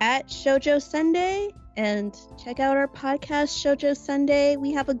me at Shoujo Sundae and check out our podcast, Shoujo Sundae.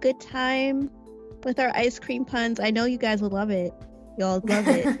 We have a good time with our ice cream puns. I know you guys will love it. Y'all love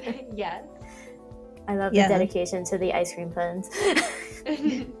it. Yes. I love the dedication to the ice cream puns.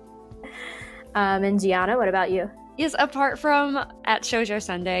 And Giana, what about you? Yes, apart from at Shoujo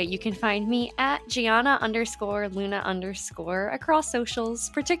Sundae, you can find me at Giana_Luna_ across socials,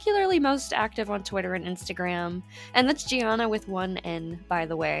 particularly most active on Twitter and Instagram. And that's Giana with one N, by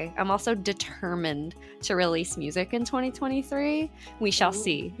the way. I'm also determined to release music in 2023. We shall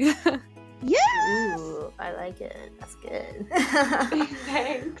see. Yes! Ooh, I like it. That's good.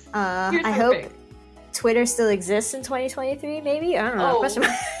 Thanks. I hope Twitter still exists in 2023, maybe? I don't know. Question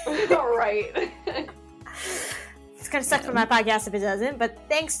mark. All right. It's going to suck for my podcast if it doesn't, but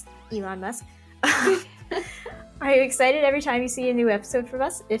thanks, Elon Musk. Are you excited every time you see a new episode from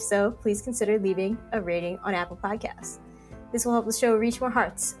us? If so, please consider leaving a rating on Apple Podcasts. This will help the show reach more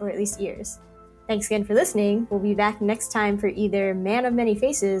hearts, or at least ears. Thanks again for listening. We'll be back next time for either Man of Many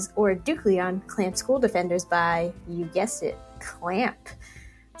Faces or Duke Leon, Clamp School Defenders by, you guessed it, Clamp.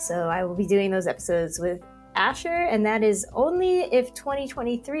 So I will be doing those episodes with Asher, and that is only if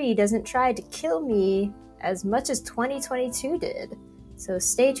 2023 doesn't try to kill me as much as 2022 did. So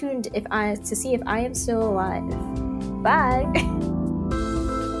stay tuned to see if I am still alive. Bye!